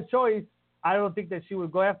a choice, I don't think that she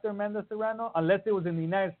would go after Amanda Serrano unless it was in the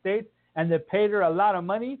United States and they paid her a lot of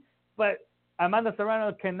money. But Amanda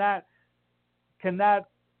Serrano cannot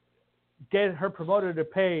get her promoter to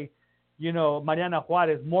pay, Mariana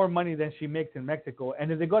Juarez more money than she makes in Mexico.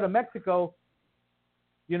 And if they go to Mexico,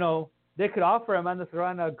 they could offer Amanda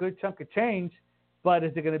Serrano a good chunk of change, but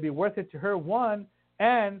is it going to be worth it to her? One,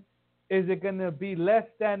 and is it going to be less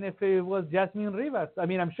than if it was Jasmine Rivas? I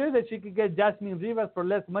mean, I'm sure that she could get Jasmine Rivas for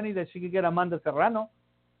less money than she could get Amanda Serrano.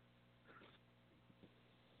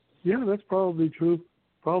 Yeah, that's probably true.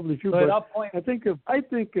 Probably true. So but at that point, I think if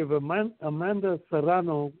Amanda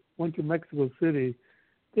Serrano went to Mexico City,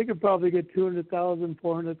 they could probably get 200,000,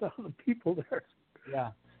 400,000 people there.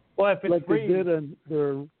 Yeah. Well, if it's like free, they did in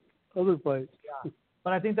their other fights. Yeah.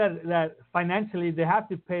 But I think that financially they have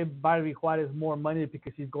to pay Barbie Juarez more money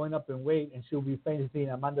because she's going up in weight and she'll be facing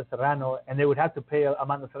Amanda Serrano, and they would have to pay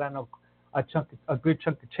Amanda Serrano a good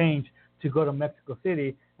chunk of change to go to Mexico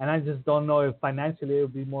City. And I just don't know if financially it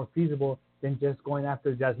would be more feasible than just going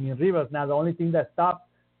after Jasmine Rivas. Now, the only thing that stopped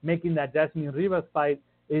making that Jasmine Rivas fight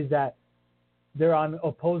is that they're on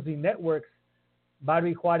opposing networks.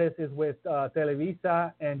 Barbie Juarez is with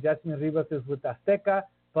Televisa and Jasmine Rivas is with Azteca,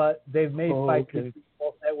 but they've made fights with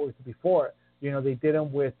both networks before. They did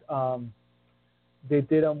them with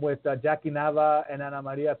Jackie Nava and Ana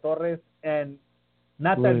Maria Torres, and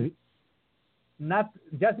Jasmine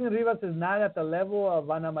Rivas is not at the level of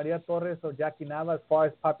Ana Maria Torres or Jackie Nava as far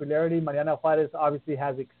as popularity. Mariana Juarez obviously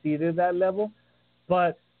has exceeded that level,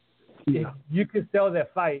 but if you could sell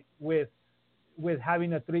that fight with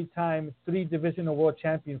having a three divisional world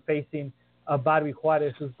champion facing Barbie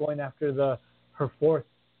Juarez, who's going after her fourth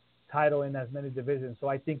title in as many divisions. So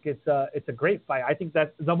I think it's a great fight. I think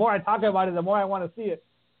that the more I talk about it, the more I want to see it.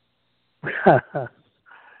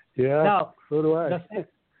 Yeah. Now, so do I.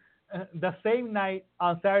 The same night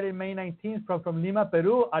on Saturday, May 19th, from Lima,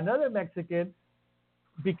 Peru, another Mexican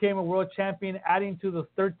became a world champion, adding to the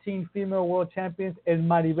 13 female world champions, and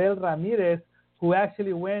Maribel Ramirez, who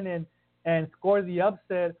actually went and scored the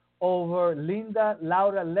upset over Linda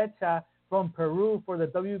Laura Lecha from Peru for the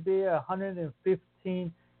WBA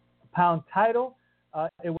 115-pound title.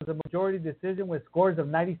 It was a majority decision with scores of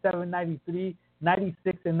 97-93,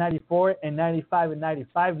 96-94, and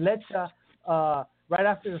 95-95. Lecha, right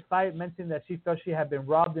after the fight, mentioned that she felt she had been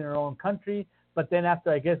robbed in her own country, but then after,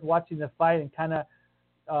 I guess, watching the fight and kind of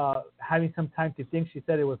having some time to think, she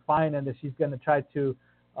said it was fine and that she's going to try to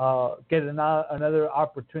get another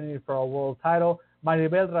opportunity for a world title.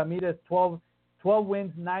 Maribel Ramirez, 12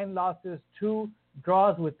 wins, 9 losses, 2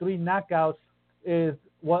 draws with 3 knockouts,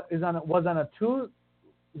 was on a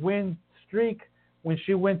 2-win streak when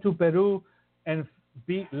she went to Peru and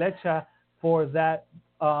beat Lecha for that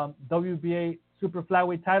WBA super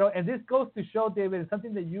flyweight title. And this goes to show, David,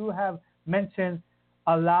 something that you have mentioned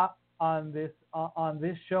a lot on this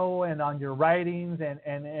show and on your writings and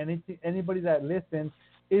anybody that listens,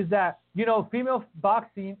 is that, female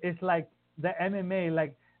boxing is like the MMA.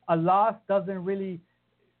 Like, a loss doesn't really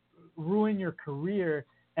ruin your career,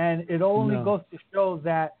 and it only goes to show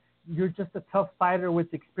that you're just a tough fighter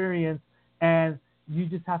with experience, and you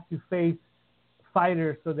just have to face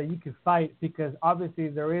fighters so that you can fight, because obviously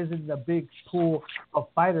there isn't a big pool of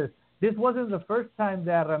fighters. This wasn't the first time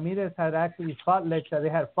that Ramirez had actually fought Lecha. They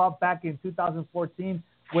had fought back in 2014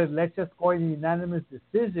 with Lecha scoring a unanimous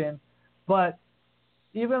decision. But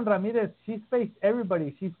even Ramirez, she's faced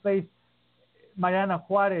everybody. She's faced Mariana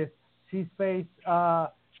Juarez. She's faced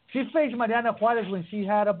Mariana Juarez when she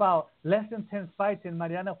had about less than 10 fights, and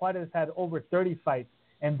Mariana Juarez had over 30 fights,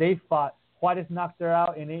 and they fought. Juarez knocked her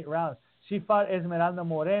out in 8 rounds. She fought Esmeralda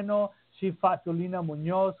Moreno. She fought Tulina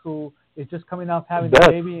Munoz, who is just coming off having a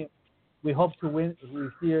baby. We hope to win.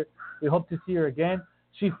 We hope to see her again.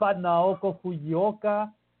 She fought Naoko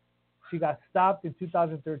Fujioka. She got stopped in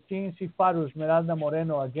 2013. She fought Esmeralda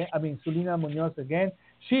Moreno again. Tulina Munoz again.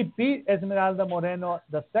 She beat Esmeralda Moreno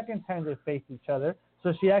the second time they faced each other.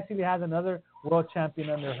 So she actually has another world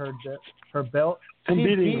champion under her belt. And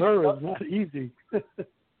beating her is not easy.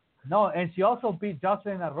 No, and she also beat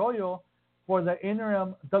Jocelyn Arroyo for the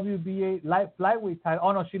interim WBA light flyweight title.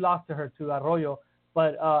 Oh no, she lost to Arroyo,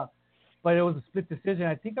 but it was a split decision.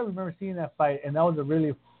 I think I remember seeing that fight, and that was a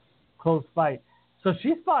really close fight. So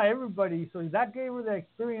she fought everybody. So that gave her the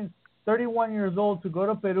experience, 31 years old, to go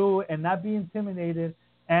to Peru and not be intimidated,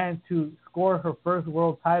 and to score her first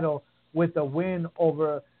world title with a win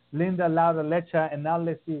over Linda Laura-Lecha, and now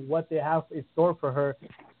let's see what they have in store for her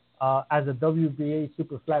as a WBA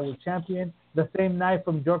super flyweight champion. The same night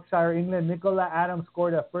from Yorkshire, England, Nicola Adams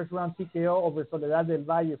scored a first-round TKO over Soledad del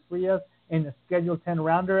Valle Frias in a scheduled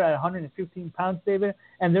 10-rounder at 115 pounds, David.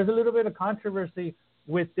 And there's a little bit of controversy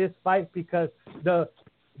with this fight because the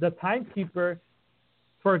timekeeper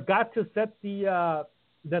forgot to set the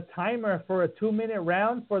timer for a 2-minute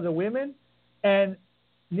round for the women, and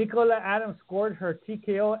Nicola Adams scored her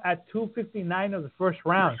TKO at 2:59 of the first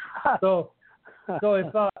round. So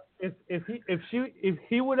if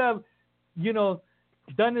he would have,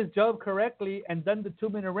 done his job correctly and done the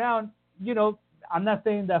 2-minute round, I'm not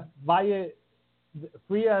saying that Valle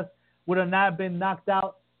Frias would have not been knocked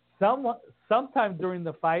out sometime during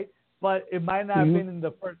the fight, but it might not have been in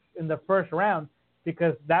the first round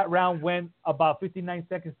because that round went about 59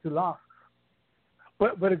 seconds too long.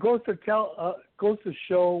 But it goes to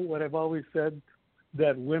show what I've always said,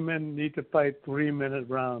 that women need to fight 3-minute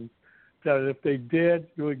rounds. That if they did,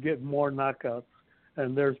 you would get more knockouts,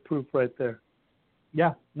 and there's proof right there.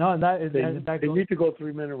 Yeah, no, that is. They need to go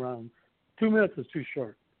 3-minute rounds. 2 minutes is too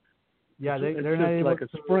short. Yeah, they're not just able like a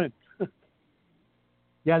sprint.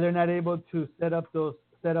 Yeah, they're not able to set up those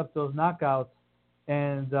knockouts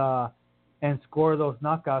and score those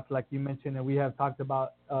knockouts like you mentioned, and we have talked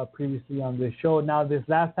about previously on this show. Now, this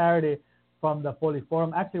last Saturday from the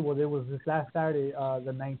Poliforum, it was this last Saturday,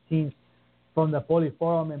 the 19th, from the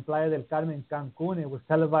Poliforum in Playa del Carmen, Cancun. It was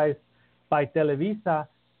televised by Televisa.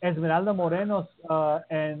 Esmeralda Moreno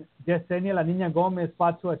and Yesenia La Niña Gomez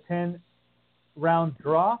fought to a 10-round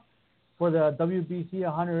draw for the WBC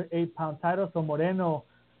 108-pound title. So Moreno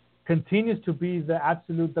continues to be the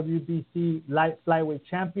absolute WBC light flyweight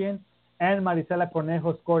champion. And Marisela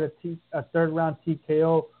Cornejo scored a third-round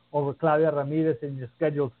TKO over Claudia Ramirez in the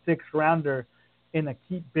scheduled 6-rounder in a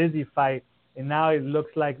keep busy fight. And now it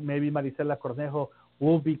looks like maybe Marisela Cornejo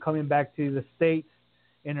will be coming back to the States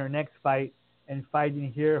in her next fight and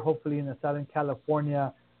fighting here, hopefully in the Southern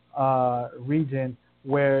California region,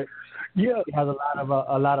 where she has a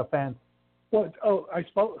lot of fans. Well, I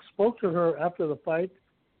spoke to her after the fight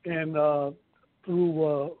and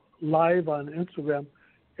through live on Instagram,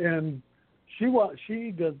 and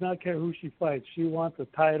she does not care who she fights. She wants a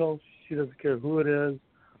title. She doesn't care who it is.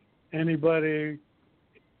 Anybody,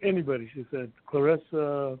 she said.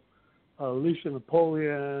 Clarissa, Alicia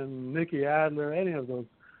Napoleon, Nikki Adler, any of those.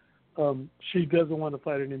 She doesn't want to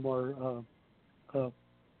fight any more,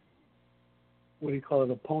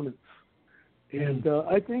 opponents. And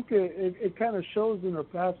I think it kind of shows in her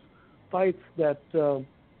past fights that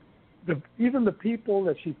even the people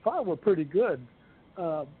that she fought were pretty good.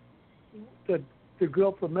 The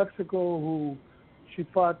girl from Mexico who she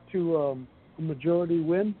fought to a majority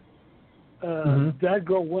win, that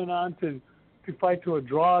girl went on to fight to a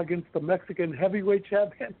draw against the Mexican heavyweight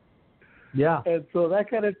champion. Yeah. And so that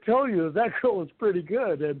kind of tells you that girl was pretty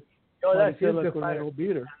good. And Maricela Cornejo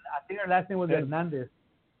beat her. I think her last name was Hernandez.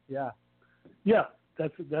 Yeah. Yeah,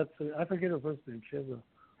 that's I forget her first name. She has a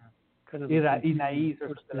kind of Inaiz or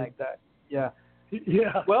something like that. Yeah.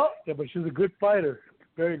 Yeah. Well, but she's a good fighter.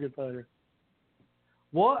 Very good fighter.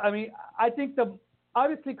 Well, I mean, I think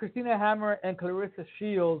obviously Christina Hammer and Clarissa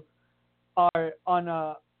Shields are on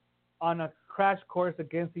a crash course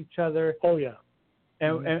against each other. Oh yeah.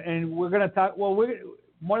 And we're gonna talk. Well,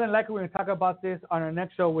 more than likely we're gonna talk about this on our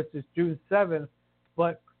next show, which is June 7th.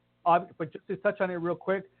 But just to touch on it real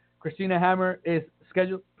quick, Christina Hammer is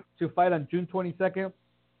scheduled to fight on June 22nd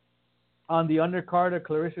on the undercard of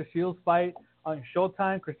Clarissa Shields' fight on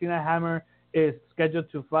Showtime. Christina Hammer is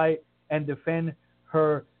scheduled to fight and defend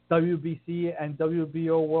her WBC and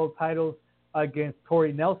WBO world titles against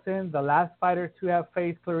Tori Nelson, the last fighter to have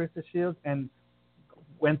faced Clarissa Shields and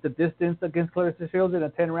went the distance against Clarissa Shields in a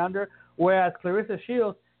 10-rounder, whereas Clarissa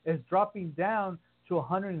Shields is dropping down to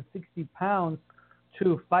 160 pounds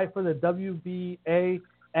to fight for the WBA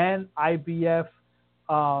and IBF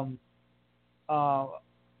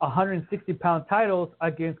 160-pound titles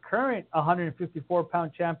against current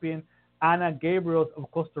 154-pound champion Ana Gabriel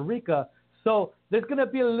of Costa Rica. So there's going to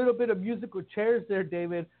be a little bit of musical chairs there,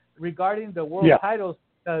 David, regarding the world titles,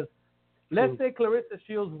 because let's say Clarissa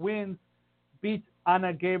Shields beats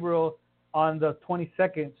Ana Gabriel on the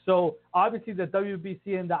 22nd. So obviously the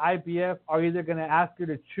WBC and the IBF are either going to ask her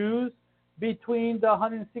to choose between the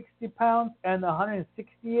 160 pounds and the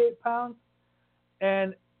 168 pounds.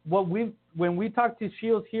 And when we talk to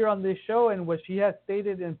Shields here on this show, and what she has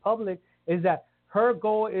stated in public, is that her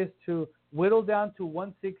goal is to whittle down to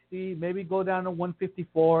 160, maybe go down to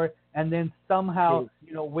 154, and then somehow,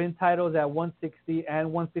 win titles at 160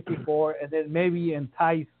 and 154, and then maybe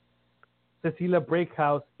entice Cecilia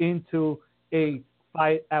Brakehouse into a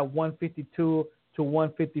fight at 152 to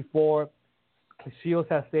 154. Shields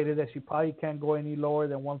has stated that she probably can't go any lower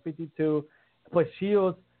than 152. But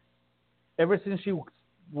Shields, ever since she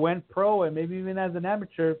went pro and maybe even as an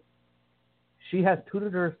amateur, she has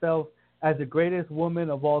touted herself as the greatest woman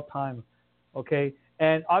of all time. Okay?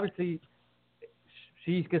 And obviously,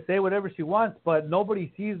 she can say whatever she wants, but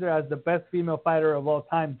nobody sees her as the best female fighter of all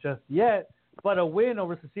time just yet. But a win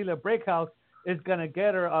over Cecilia Brakehouse is going to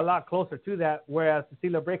get her a lot closer to that, whereas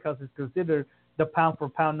Cecilia Brakehouse is considered the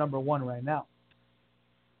pound-for-pound number one right now.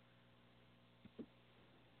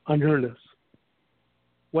 On your list.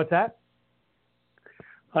 What's that?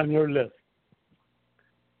 On your list.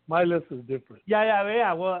 My list is different.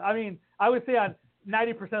 Yeah. Well, I mean, I would say on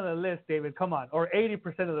 90% of the list, David, come on, or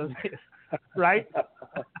 80% of the list, right?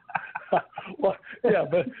 Well, yeah,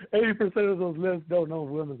 but 80% of those lists don't know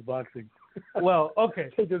women's boxing. Well, okay.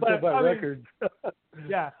 They just go by records.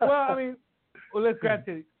 Yeah. Well, I mean, let's grant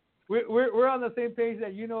it. We're on the same page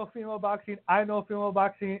that you know female boxing, I know female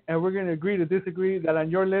boxing, and we're going to agree to disagree that on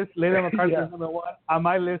your list, Leila McCarthy is number one. On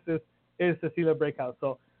my list is Cecilia Brakehouse.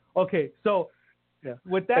 So, okay. So, yeah.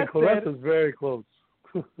 With that Clarissa's said, very close.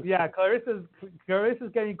 Yeah, Clarissa's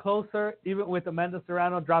getting closer, even with Amanda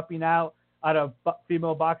Serrano dropping out of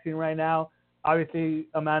female boxing right now. Obviously,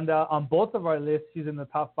 Amanda on both of our lists, she's in the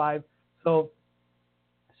top 5. So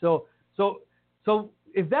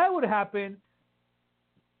if that would happen,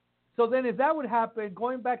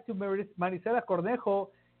 going back to Marisela Cornejo,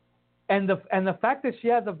 and the fact that she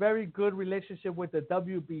has a very good relationship with the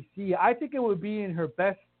WBC, I think it would be in her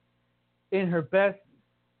best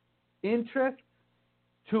interest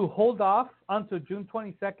to hold off until June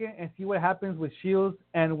 22nd and see what happens with Shields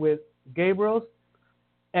and with Gabriels.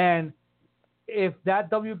 And if that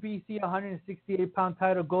WBC 168-pound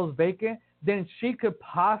title goes vacant, then she could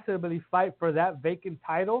possibly fight for that vacant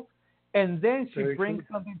title. And then she brings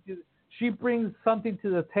something to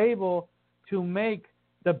the table to make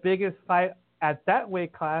the biggest fight at that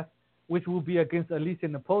weight class, which will be against Alicia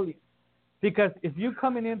Napoleon. Because if you're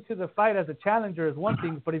coming into the fight as a challenger is one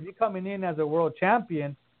thing, but if you're coming in as a world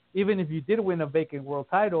champion, even if you did win a vacant world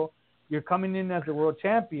title, you're coming in as a world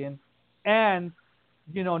champion, and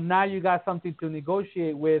now you got something to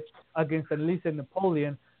negotiate with against Alicia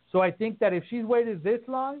Napoleon. So I think that if she's waited this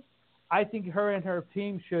long, I think her and her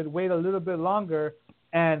team should wait a little bit longer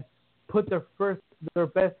and put their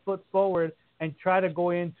best foot forward and try to go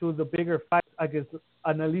into the bigger fight against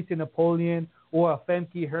an Alicia Napoleon or a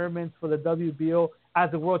Femke Hermans for the WBO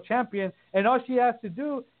as a world champion. And all she has to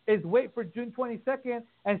do is wait for June 22nd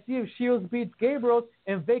and see if Shields beats Gabriel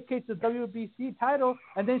and vacates the WBC title,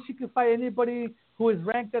 and then she can fight anybody who is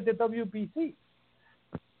ranked at the WBC.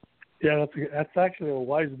 Yeah, that's actually a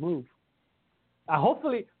wise move.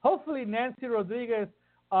 Hopefully Nancy Rodriguez,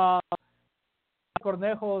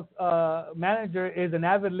 Cornejo's manager, is an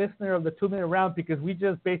avid listener of the 2-minute round, because we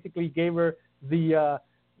just basically gave her the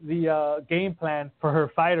game plan for her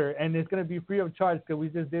fighter, and it's going to be free of charge because we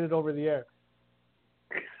just did it over the air.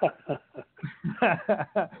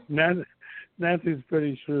 Nancy's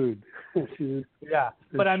pretty shrewd.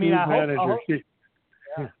 But I mean, I hope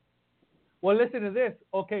yeah. Well, listen to this.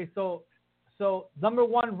 Okay, so number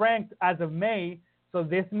one ranked as of May. So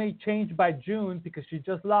this may change by June because she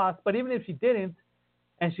just lost. But even if she didn't,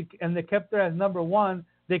 and they kept her as number one,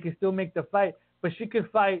 they could still make the fight. But she could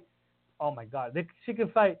fight. Oh my God, she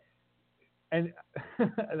could fight. And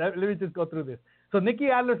let me just go through this. So Nikki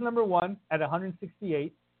Adler's number one at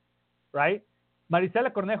 168, right?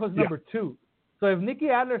 Marisela Cornejo is number 2. So if Nikki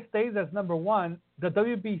Adler stays as number 1, the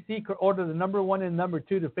WBC could order the number 1 and number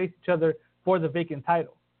 2 to face each other for the vacant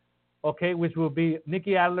title, okay, which will be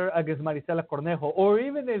Nikki Adler against Marisela Cornejo. Or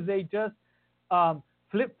even if they just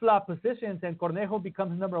flip-flop positions and Cornejo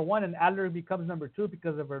becomes number 1 and Adler becomes number 2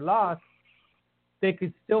 because of her loss, they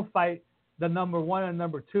could still fight the number 1 and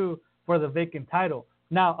number 2 for the vacant title.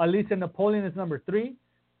 Now, Alicia Napoleon is number 3.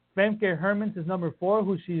 Femke Hermans is number 4,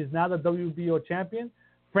 who she is now the WBO champion.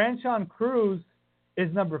 Franchon Cruz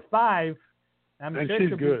is number 5. And she's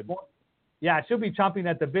good. She'll be chomping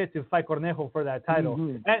at the bit to fight Cornejo for that title.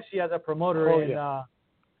 Mm-hmm. And she has a promoter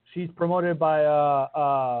she's promoted by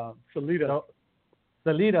Salida.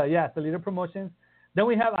 Salida Promotions. Then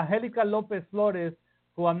we have Angelica Lopez Flores,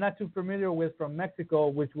 who I'm not too familiar with, from Mexico,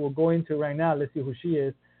 which we'll go into right now. Let's see who she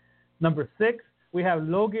is. Number 6. We have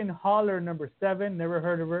Logan Haller, number 7. Never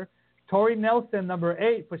heard of her. Tori Nelson, number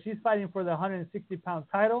 8, but she's fighting for the 160-pound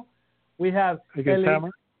title. We have against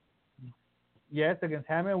Hammer. Yes, against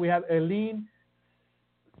Hammer. We have Eileen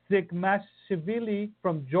Zikmashvili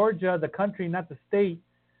from Georgia, the country, not the state,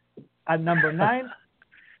 at number 9.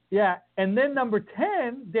 Yeah, and then number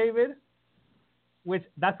 10, David, which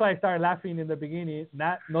that's why I started laughing in the beginning.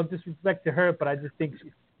 No disrespect to her, but I just think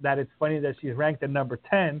that it's funny that she's ranked at number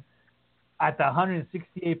 10 at the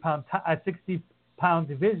 168-pound at 60-pound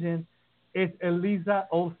division. It's Elisa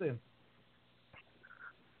Olsen.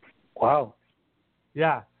 Wow.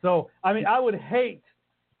 Yeah. So I mean, I would hate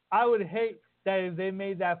that if they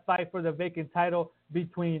made that fight for the vacant title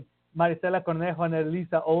between Marisela Cornejo and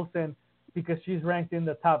Elisa Olsen because she's ranked in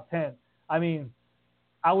the top 10. I mean,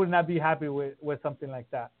 I would not be happy with something like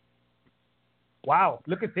that. Wow,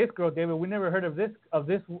 look at this girl, David. We never heard of this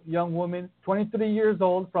young woman, 23 years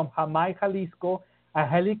old, from Jamay, Jalisco,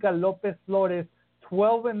 Angelica Lopez Flores,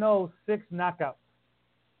 12-0, 6 knockouts.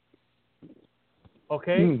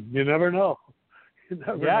 Okay? You never know. You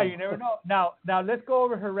never know. Now let's go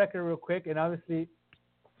over her record real quick. And obviously,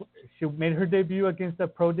 she made her debut against a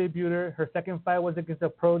pro debuter. Her second fight was against a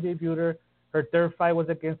pro debuter. Her third fight was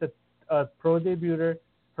against a pro debuter.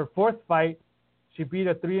 Her fourth fight, she beat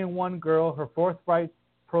a 3-1 girl. Her fourth fight,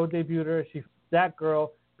 pro debuter. That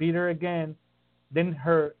girl beat her again. Then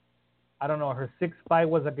her sixth fight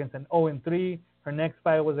was against an 0-3. Her next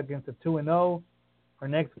fight was against a 2-0. Her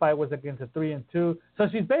next fight was against a 3-2. So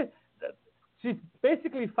she's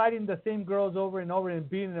basically fighting the same girls over and over and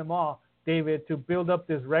beating them all, David, to build up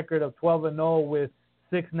this record of 12-0 with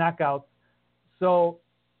 6 knockouts. So,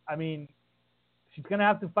 I mean, she's gonna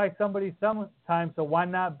have to fight somebody sometime. So why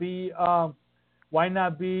not be Marisela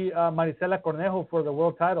Cornejo for the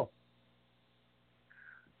world title?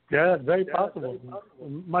 Yeah, very possible.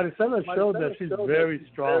 Marisela showed that she's very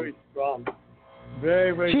strong.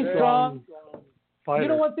 Very, very She's strong. Fighter. You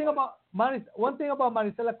know one thing about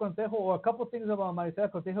Marisela Cornejo, or a couple things about Marisela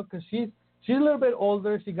Cornejo, because she's a little bit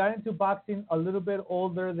older. She got into boxing a little bit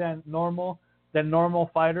older than normal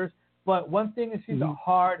fighters. But one thing is she's a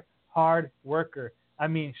hard worker. I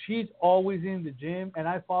mean, she's always in the gym, and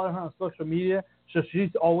I follow her on social media, so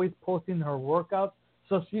she's always posting her workouts.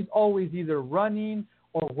 So she's always either running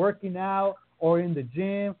or working out or in the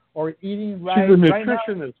gym or eating right. She's a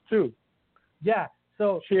nutritionist too. Yeah.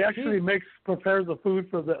 So she actually prepares the food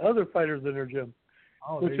for the other fighters in her gym,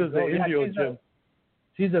 which is the Indio gym.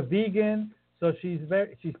 She's a vegan, so she's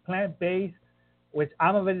plant-based, which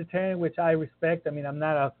I'm a vegetarian, which I respect. I mean, I'm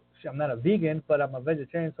not a vegan, but I'm a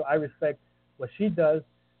vegetarian, so I respect what she does.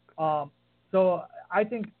 So I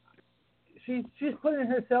think she's putting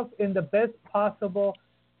herself in the best possible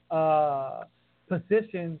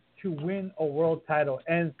position to win a world title.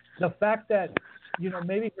 And the fact that,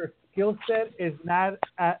 maybe her skill set is not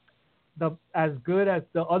as good as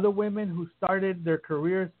the other women who started their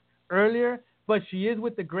careers earlier, but she is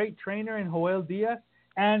with the great trainer in Joel Diaz,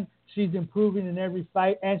 and she's improving in every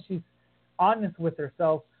fight, and she's honest with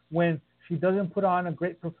herself when she doesn't put on a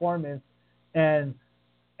great performance, and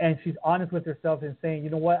she's honest with herself and saying, you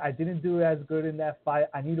know what, I didn't do as good in that fight.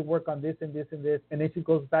 I need to work on this and this and this. And then she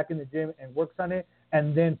goes back in the gym and works on it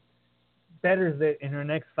and then betters it in her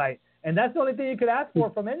next fight. And that's the only thing you could ask for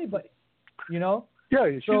from anybody, Yeah,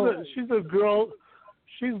 she's a girl.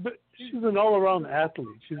 She's an all-around athlete.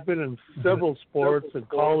 She's been in several sports in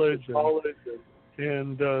college,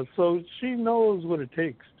 and so she knows what it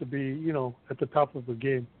takes to be, at the top of the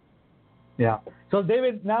game. Yeah. So,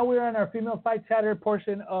 David, now we're on our female fight chatter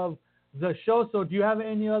portion of the show. So, do you have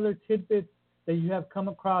any other tidbits that you have come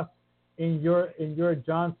across in your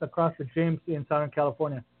jaunts across the gyms in Southern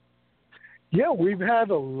California? Yeah, we've had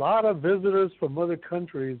a lot of visitors from other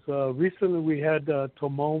countries. Recently, we had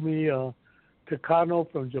Tomomi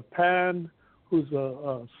Takano from Japan, who's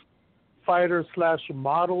a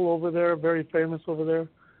fighter/model over there, very famous over there.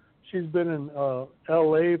 She's been in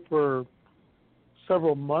L.A. for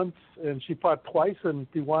several months, and she fought twice in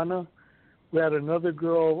Tijuana. We had another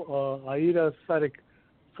girl, Aida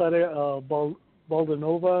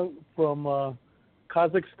Baldanova from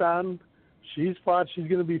Kazakhstan. She's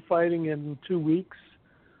going to be fighting in 2 weeks.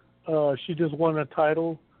 She just won a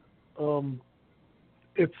title.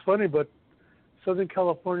 It's funny, but Southern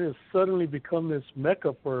California has suddenly become this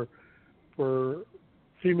mecca for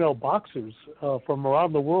female boxers from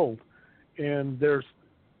around the world. And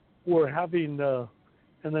we're having,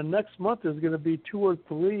 and the next month there's going to be 2 or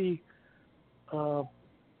 3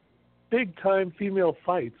 big-time female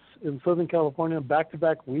fights in Southern California,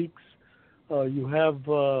 back-to-back weeks. You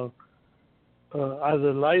have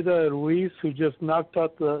Adelaida Ruiz, who just knocked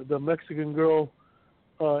out the Mexican girl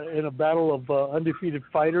in a battle of undefeated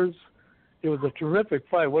fighters. It was a terrific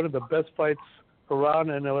fight, one of the best fights around,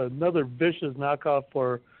 and another vicious knockout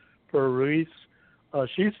for Ruiz.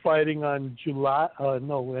 She's fighting on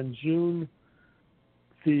June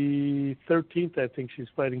the 13th, I think she's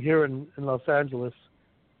fighting here in Los Angeles.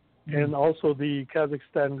 And also the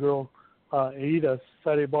Kazakhstan girl, Aida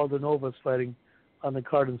Saribaldonova, is fighting on the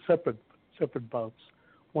card in separate bouts.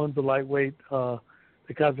 One's a lightweight. The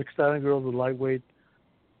Kazakhstan girl is a lightweight.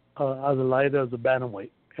 Adelaida is a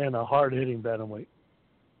bantamweight and a hard-hitting bantamweight.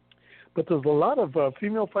 But there's a lot of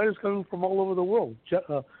female fighters coming from all over the world.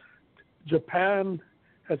 Japan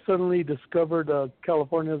has suddenly discovered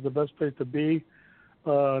California is the best place to be.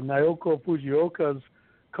 Naoko Fujioka is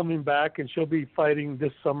coming back, and she'll be fighting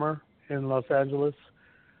this summer in Los Angeles.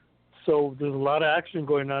 So there's a lot of action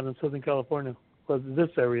going on in Southern California, this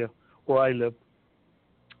area where I live.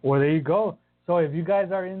 Well, there you go. So if you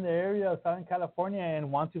guys are in the area of Southern California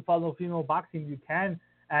and want to follow female boxing, you can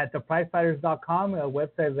at theprizefighters.com, a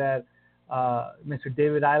website that Mr.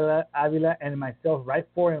 David Avila and myself write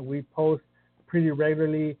for, and we post pretty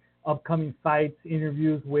regularly upcoming fights,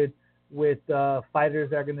 interviews with fighters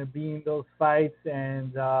that are going to be in those fights,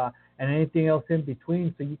 and anything else in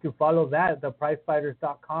between. So you can follow that at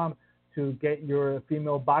theprizefighters.com to get your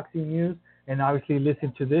female boxing news, and obviously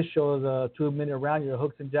listen to this show, the 2-Minute Round, your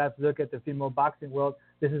hooks and jabs look at the female boxing world.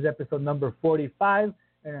 This is episode number 45,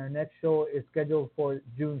 and our next show is scheduled for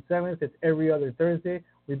June 7th. It's every other Thursday.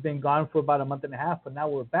 We've been gone for about a month and a half, but now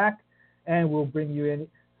we're back, and we'll bring you in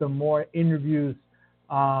some more interviews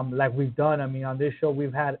like we've done. I mean, on this show,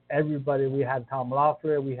 we've had everybody. We had Tom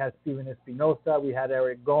Loeffler, we had Steven Espinosa, we had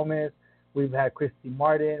Eric Gomez, we've had Christy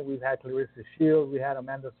Martin, we've had Clarissa Shields, we had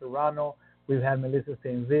Amanda Serrano, we've had Melissa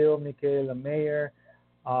Saintville, Michaela Mayer,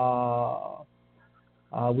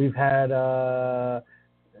 we've had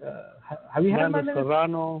have you had Amanda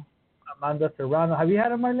Serrano? Amanda Serrano. Have you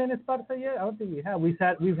had a Marlene Esparza yet? I don't think we have. We've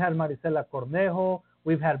had Marisela Cornejo,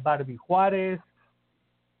 we've had Barbie Juarez.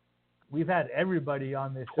 We've had everybody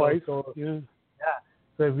on this show. So, yeah.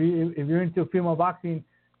 So if you're into female boxing,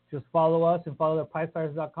 just follow us and follow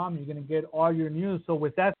theprizefighters.com. You're going to get all your news. So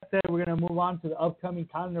with that said, we're going to move on to the upcoming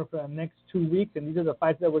calendar for the next 2 weeks. And these are the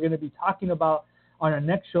fights that we're going to be talking about on our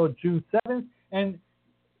next show, June 7th. And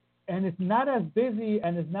it's not as busy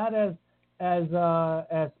and it's not as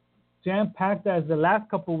jam-packed as the last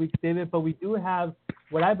couple of weeks, David, but we do have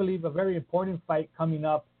what I believe a very important fight coming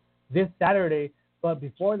up this Saturday. But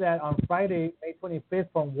before that, on Friday, May 25th,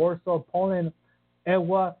 from Warsaw, Poland,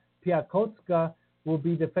 Ewa Piakowska will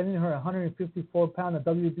be defending her 154-pound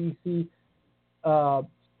WBC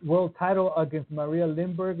world title against Maria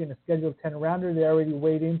Lindberg in a scheduled 10-rounder. They already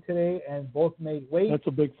weighed in today, and both made weight. That's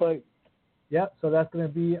a big fight. Yep, so that's going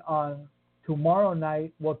to be on tomorrow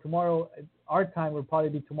night. Well, tomorrow, our time will probably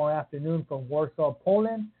be tomorrow afternoon from Warsaw,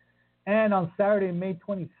 Poland. And on Saturday, May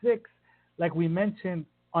 26th, like we mentioned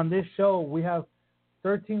on this show, we have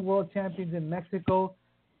 13 world champions in Mexico,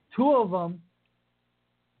 2 of them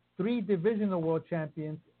 3 divisional world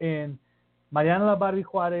champions in Mariana La Barbie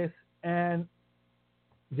Juarez and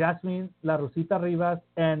Jasmine La Rosita Rivas,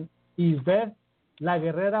 and Yvette La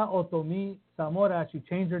Guerrera Otomi Zamora. She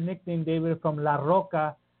changed her nickname, David, from La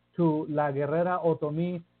Roca to La Guerrera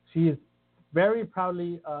Otomi. She is very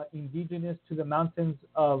proudly indigenous to the mountains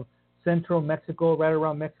of central Mexico, right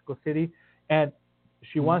around Mexico City, and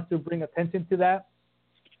she wants to bring attention to that.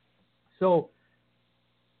 So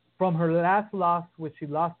from her last loss, which she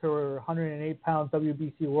lost her 108-pound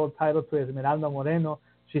WBC world title to Esmeralda Moreno,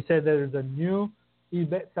 she said there's a new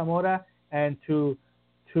Yvette Zamora, and to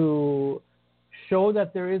show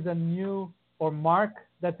that there is a new, or mark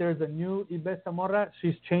that there's a new Yvette Zamora,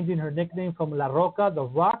 she's changing her nickname from La Roca, the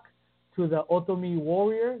Rock, to the Otomi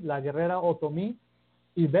Warrior, La Guerrera Otomi.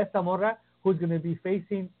 Yvette Zamora, who's going to be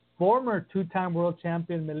facing former 2-time world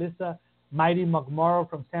champion Melissa Mighty McMorrow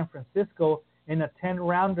from San Francisco in a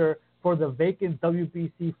 10-rounder for the vacant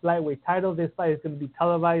WBC flyweight title. This fight is going to be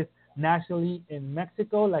televised nationally in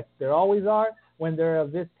Mexico, like there always are when they're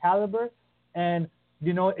of this caliber. And,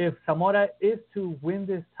 you know, if Zamora is to win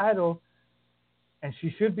this title, and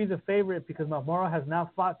she should be the favorite because McMorrow has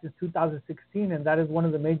not fought since 2016, and that is one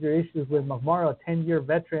of the major issues with McMorrow, a 10-year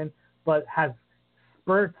veteran, but has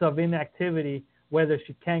spurts of inactivity, whether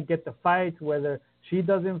she can't get the fights, whether she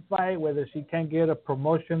doesn't fight, whether she can't get a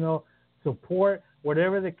promotional support,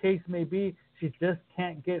 whatever the case may be, she just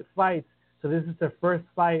can't get fights. So this is her first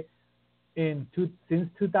fight since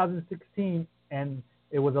 2016, and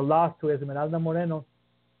it was a loss to Esmeralda Moreno.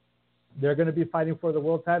 They're going to be fighting for the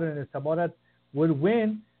world title, and if Zamora would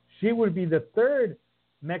win, she would be the 3rd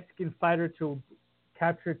Mexican fighter to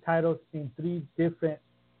capture titles in 3 different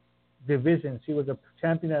divisions. She was a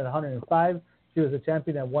champion at 105, she was a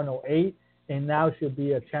champion at 108, and now she'll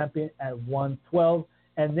be a champion at 112.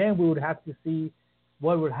 And then we would have to see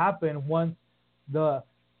what would happen once the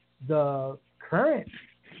current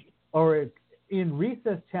or in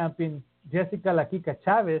recess champion Jessica La Kika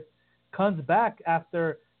Chavez comes back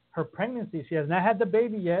after her pregnancy. She has not had the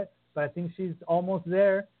baby yet, but I think she's almost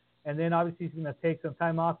there. And then obviously she's going to take some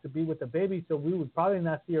time off to be with the baby, so we would probably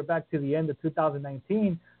not see her back to the end of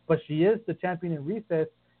 2019. But she is the champion in recess,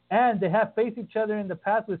 and they have faced each other in the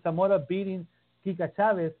past with Zamora beating Kika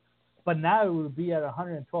Chavez. But now it will be at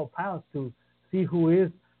 112 pounds to see who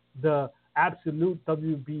is the absolute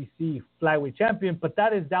WBC flyweight champion. But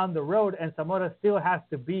that is down the road, and Zamora still has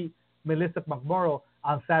to beat Melissa McMorrow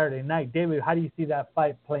on Saturday night. David, how do you see that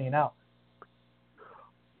fight playing out?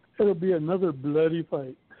 It'll be another bloody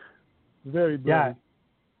fight. Very bloody. Yeah.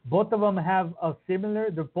 Both of them have a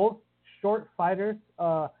similar, they're both short fighters,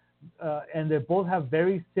 and they both have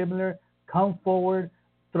very similar come forward,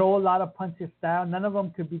 throw a lot of punches style. None of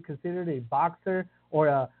them could be considered a boxer or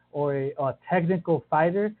a technical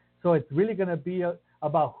fighter. So it's really going to be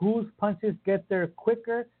about whose punches get there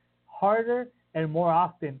quicker, harder, and more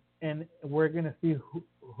often. And we're going to see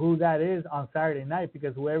who that is on Saturday night,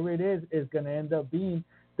 because whoever it is going to end up being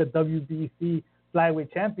the WBC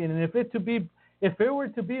flyweight champion. And if it were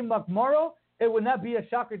to be McMorrow, it would not be a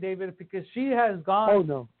shocker, David, because she has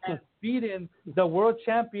gone and beaten the world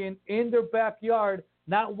champion in their backyard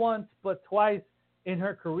not once but twice in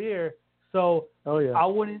her career. So I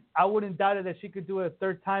wouldn't doubt it that she could do it a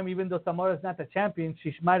third time, even though Zamora's not the champion.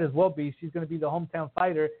 She might as well be. She's going to be the hometown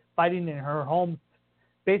fighter, fighting in her home,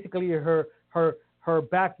 basically her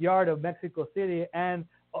backyard of Mexico City, and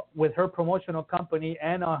with her promotional company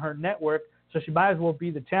and on her network. So she might as well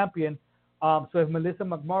be the champion. So if Melissa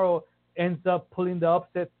McMorrow ends up pulling the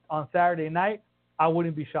upset on Saturday night, I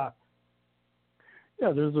wouldn't be shocked.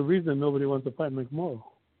 Yeah, there's a reason nobody wants to fight McMorrow.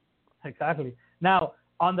 Exactly. Now,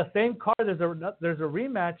 on the same card, there's a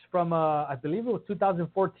rematch from, I believe it was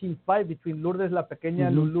 2014 fight between Lourdes La Pequeña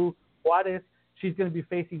and Lulu Juarez. She's going to be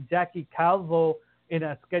facing Jackie Calvo in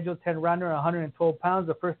a scheduled 10-rounder, 112 pounds.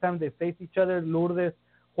 The first time they faced each other, Lourdes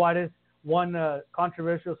Juarez won a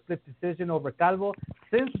controversial split decision over Calvo.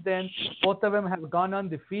 Since then, both of them have gone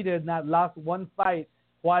undefeated, not lost one fight.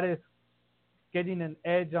 Juarez getting an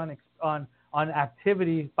edge on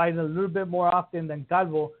activity, fighting a little bit more often than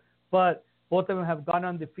Calvo, but both of them have gone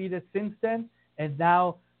undefeated since then, and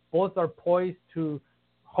now both are poised to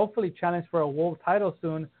hopefully challenge for a world title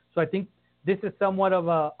soon. So I think this is somewhat of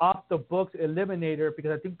a off-the-books eliminator,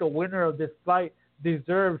 because I think the winner of this fight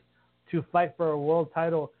deserves to fight for a world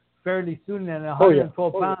title fairly soon. And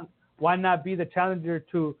 112 pounds, why not be the challenger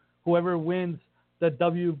to whoever wins the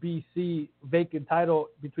WBC vacant title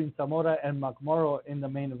between Zamora and McMorrow in the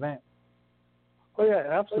main event? Oh, yeah,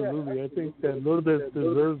 absolutely. I think that Lourdes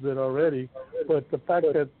deserves it already. But the fact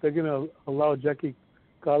that they're going to allow Jackie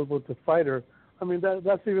Calvo to fight her, I mean,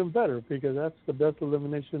 that's even better, because that's the best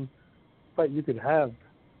elimination fight you could have,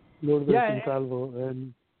 Lourdes and Calvo.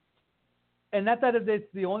 And not that it's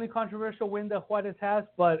the only controversial win that Juarez has,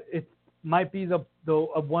 but it might be the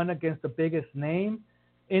one against the biggest name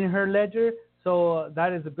in her ledger. So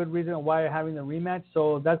that is a good reason why you're having the rematch.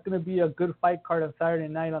 So that's going to be a good fight card on Saturday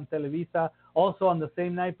night on Televisa. Also on the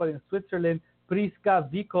same night, but in Switzerland,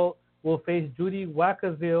 Priska Vico will face Judy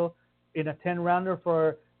Wakaville in a 10-rounder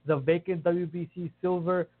for the vacant WBC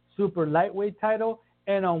Silver Super Lightweight title.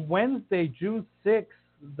 And on Wednesday, June 6th,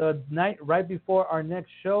 the night right before our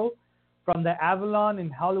next show, from the Avalon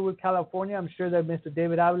in Hollywood, California, I'm sure that Mr.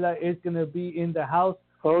 David Avila is going to be in the house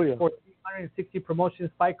for 360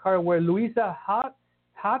 Promotions fight card, where Louisa Houghton,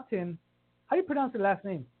 how do you pronounce her last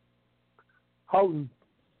name? Houghton.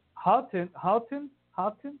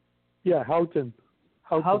 Yeah, Houghton.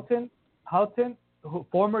 Houghton,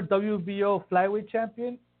 former WBO flyweight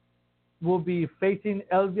champion, will be facing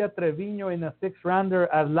Elvia Trevino in a 6-rounder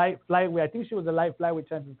at light flyweight. I think she was a light flyweight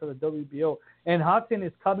champion for the WBO. And Hudson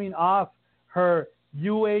is coming off her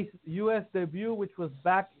U.S. debut, which was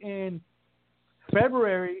back in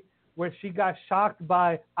February, where she got shocked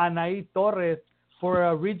by Anaí Torres for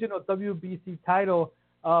a regional WBC title,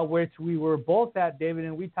 which we were both at, David,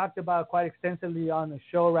 and we talked about quite extensively on the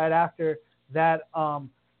show right after that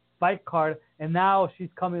fight card. And now she's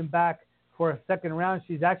coming back for a second round.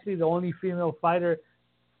 She's actually the only female fighter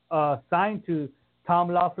signed to Tom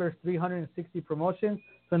Loeffler's 360 Promotions.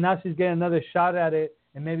 So now she's getting another shot at it,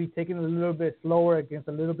 and maybe taking it a little bit slower against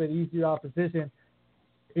a little bit easier opposition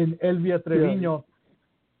in Elvia Trevino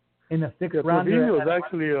in a 6-rounder. Trevino is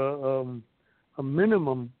actually a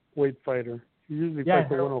minimum weight fighter. She usually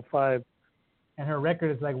fights at 105. And her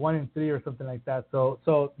record is like 1-3 or something like that. So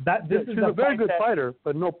that this is she's a very good fighter,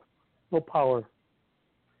 but no power.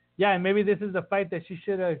 Yeah, and maybe this is the fight that she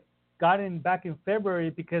should have gotten back in February,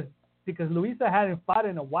 because Louisa hadn't fought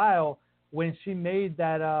in a while when she made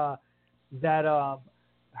that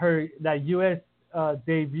U.S.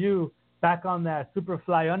 Debut back on that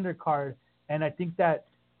Superfly undercard, and I think that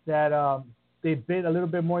they bit a little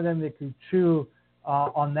bit more than they could chew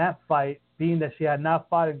on that fight, being that she had not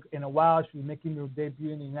fought in a while. She was making her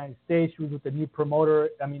debut in the United States. She was with a new promoter.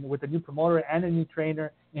 With a new promoter and a new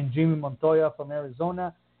trainer in Jimmy Montoya from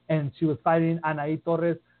Arizona, and she was fighting Anaí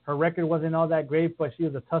Torres. Her record wasn't all that great, but she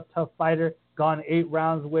was a tough fighter. Gone 8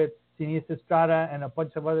 rounds with Denise Estrada and a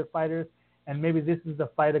bunch of other fighters. And maybe this is the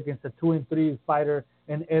fight against a 2-3 fighter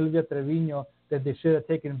in Elvia Trevino that they should have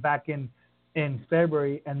taken back in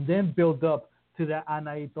February and then build up to the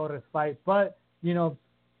Anaí Torres fight. But, your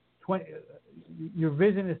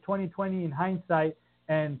vision is 20/20 in hindsight,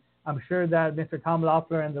 and I'm sure that Mr. Tom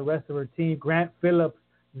Loeffler and the rest of her team, Grant Phillips,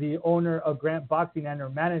 the owner of Grant Boxing and her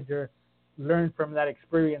manager, learned from that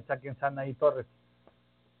experience against Anaí Torres.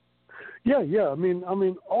 Yeah. I mean,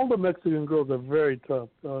 all the Mexican girls are very tough.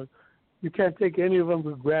 You can't take any of them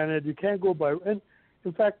for granted. You can't go by, and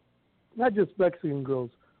in fact, not just Mexican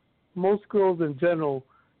girls. Most girls in general,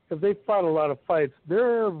 if they fought a lot of fights,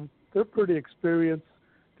 they're pretty experienced.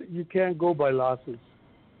 You can't go by losses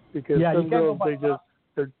because some girls they're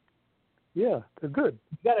good.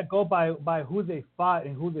 You got to go by who they fought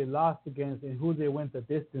and who they lost against and who they went the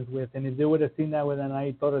distance with. And if they would have seen that with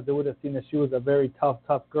Anaí Torres, they would have seen that she was a very tough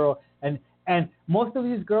girl. And most of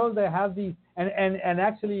these girls that have these, and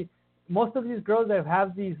actually most of these girls that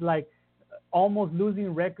have these like almost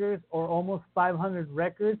losing records or almost 500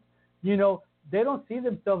 records, they don't see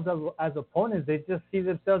themselves as opponents. They just see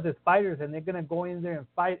themselves as fighters, and they're going to go in there and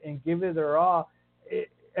fight and give it their all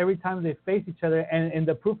every time they face each other. And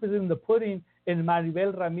the proof is in the pudding in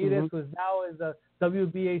Maribel Ramirez, who is now is a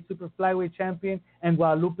WBA super flyweight champion, and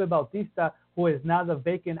Guadalupe Bautista, who is now the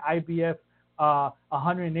vacant IBF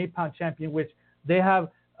 108-pound champion, which they have,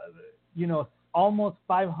 almost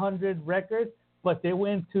 500 records, but they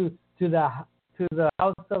went to the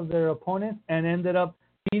house of their opponents and ended up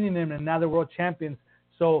beating them, and now they're world champions.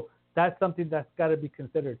 So that's something that's got to be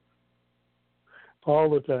considered. All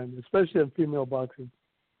the time, especially in female boxing.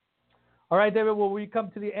 All right, David, well, we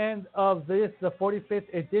come to the end of the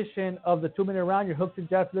 45th edition of the 2-Minute Round, your Hooks and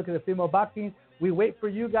Jabs look at the female boxing. We wait for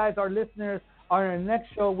you guys, our listeners, on our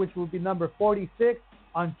next show, which will be number 46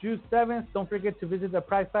 on June 7th. Don't forget to visit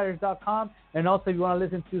theprizefighters.com. And also, if you want to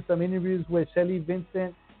listen to some interviews with Shelly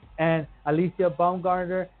Vincent and Alicia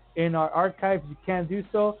Baumgartner in our archives, you can do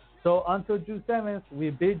so. So until June 7th,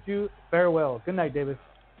 we bid you farewell. Good night, David.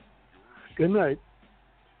 Good night.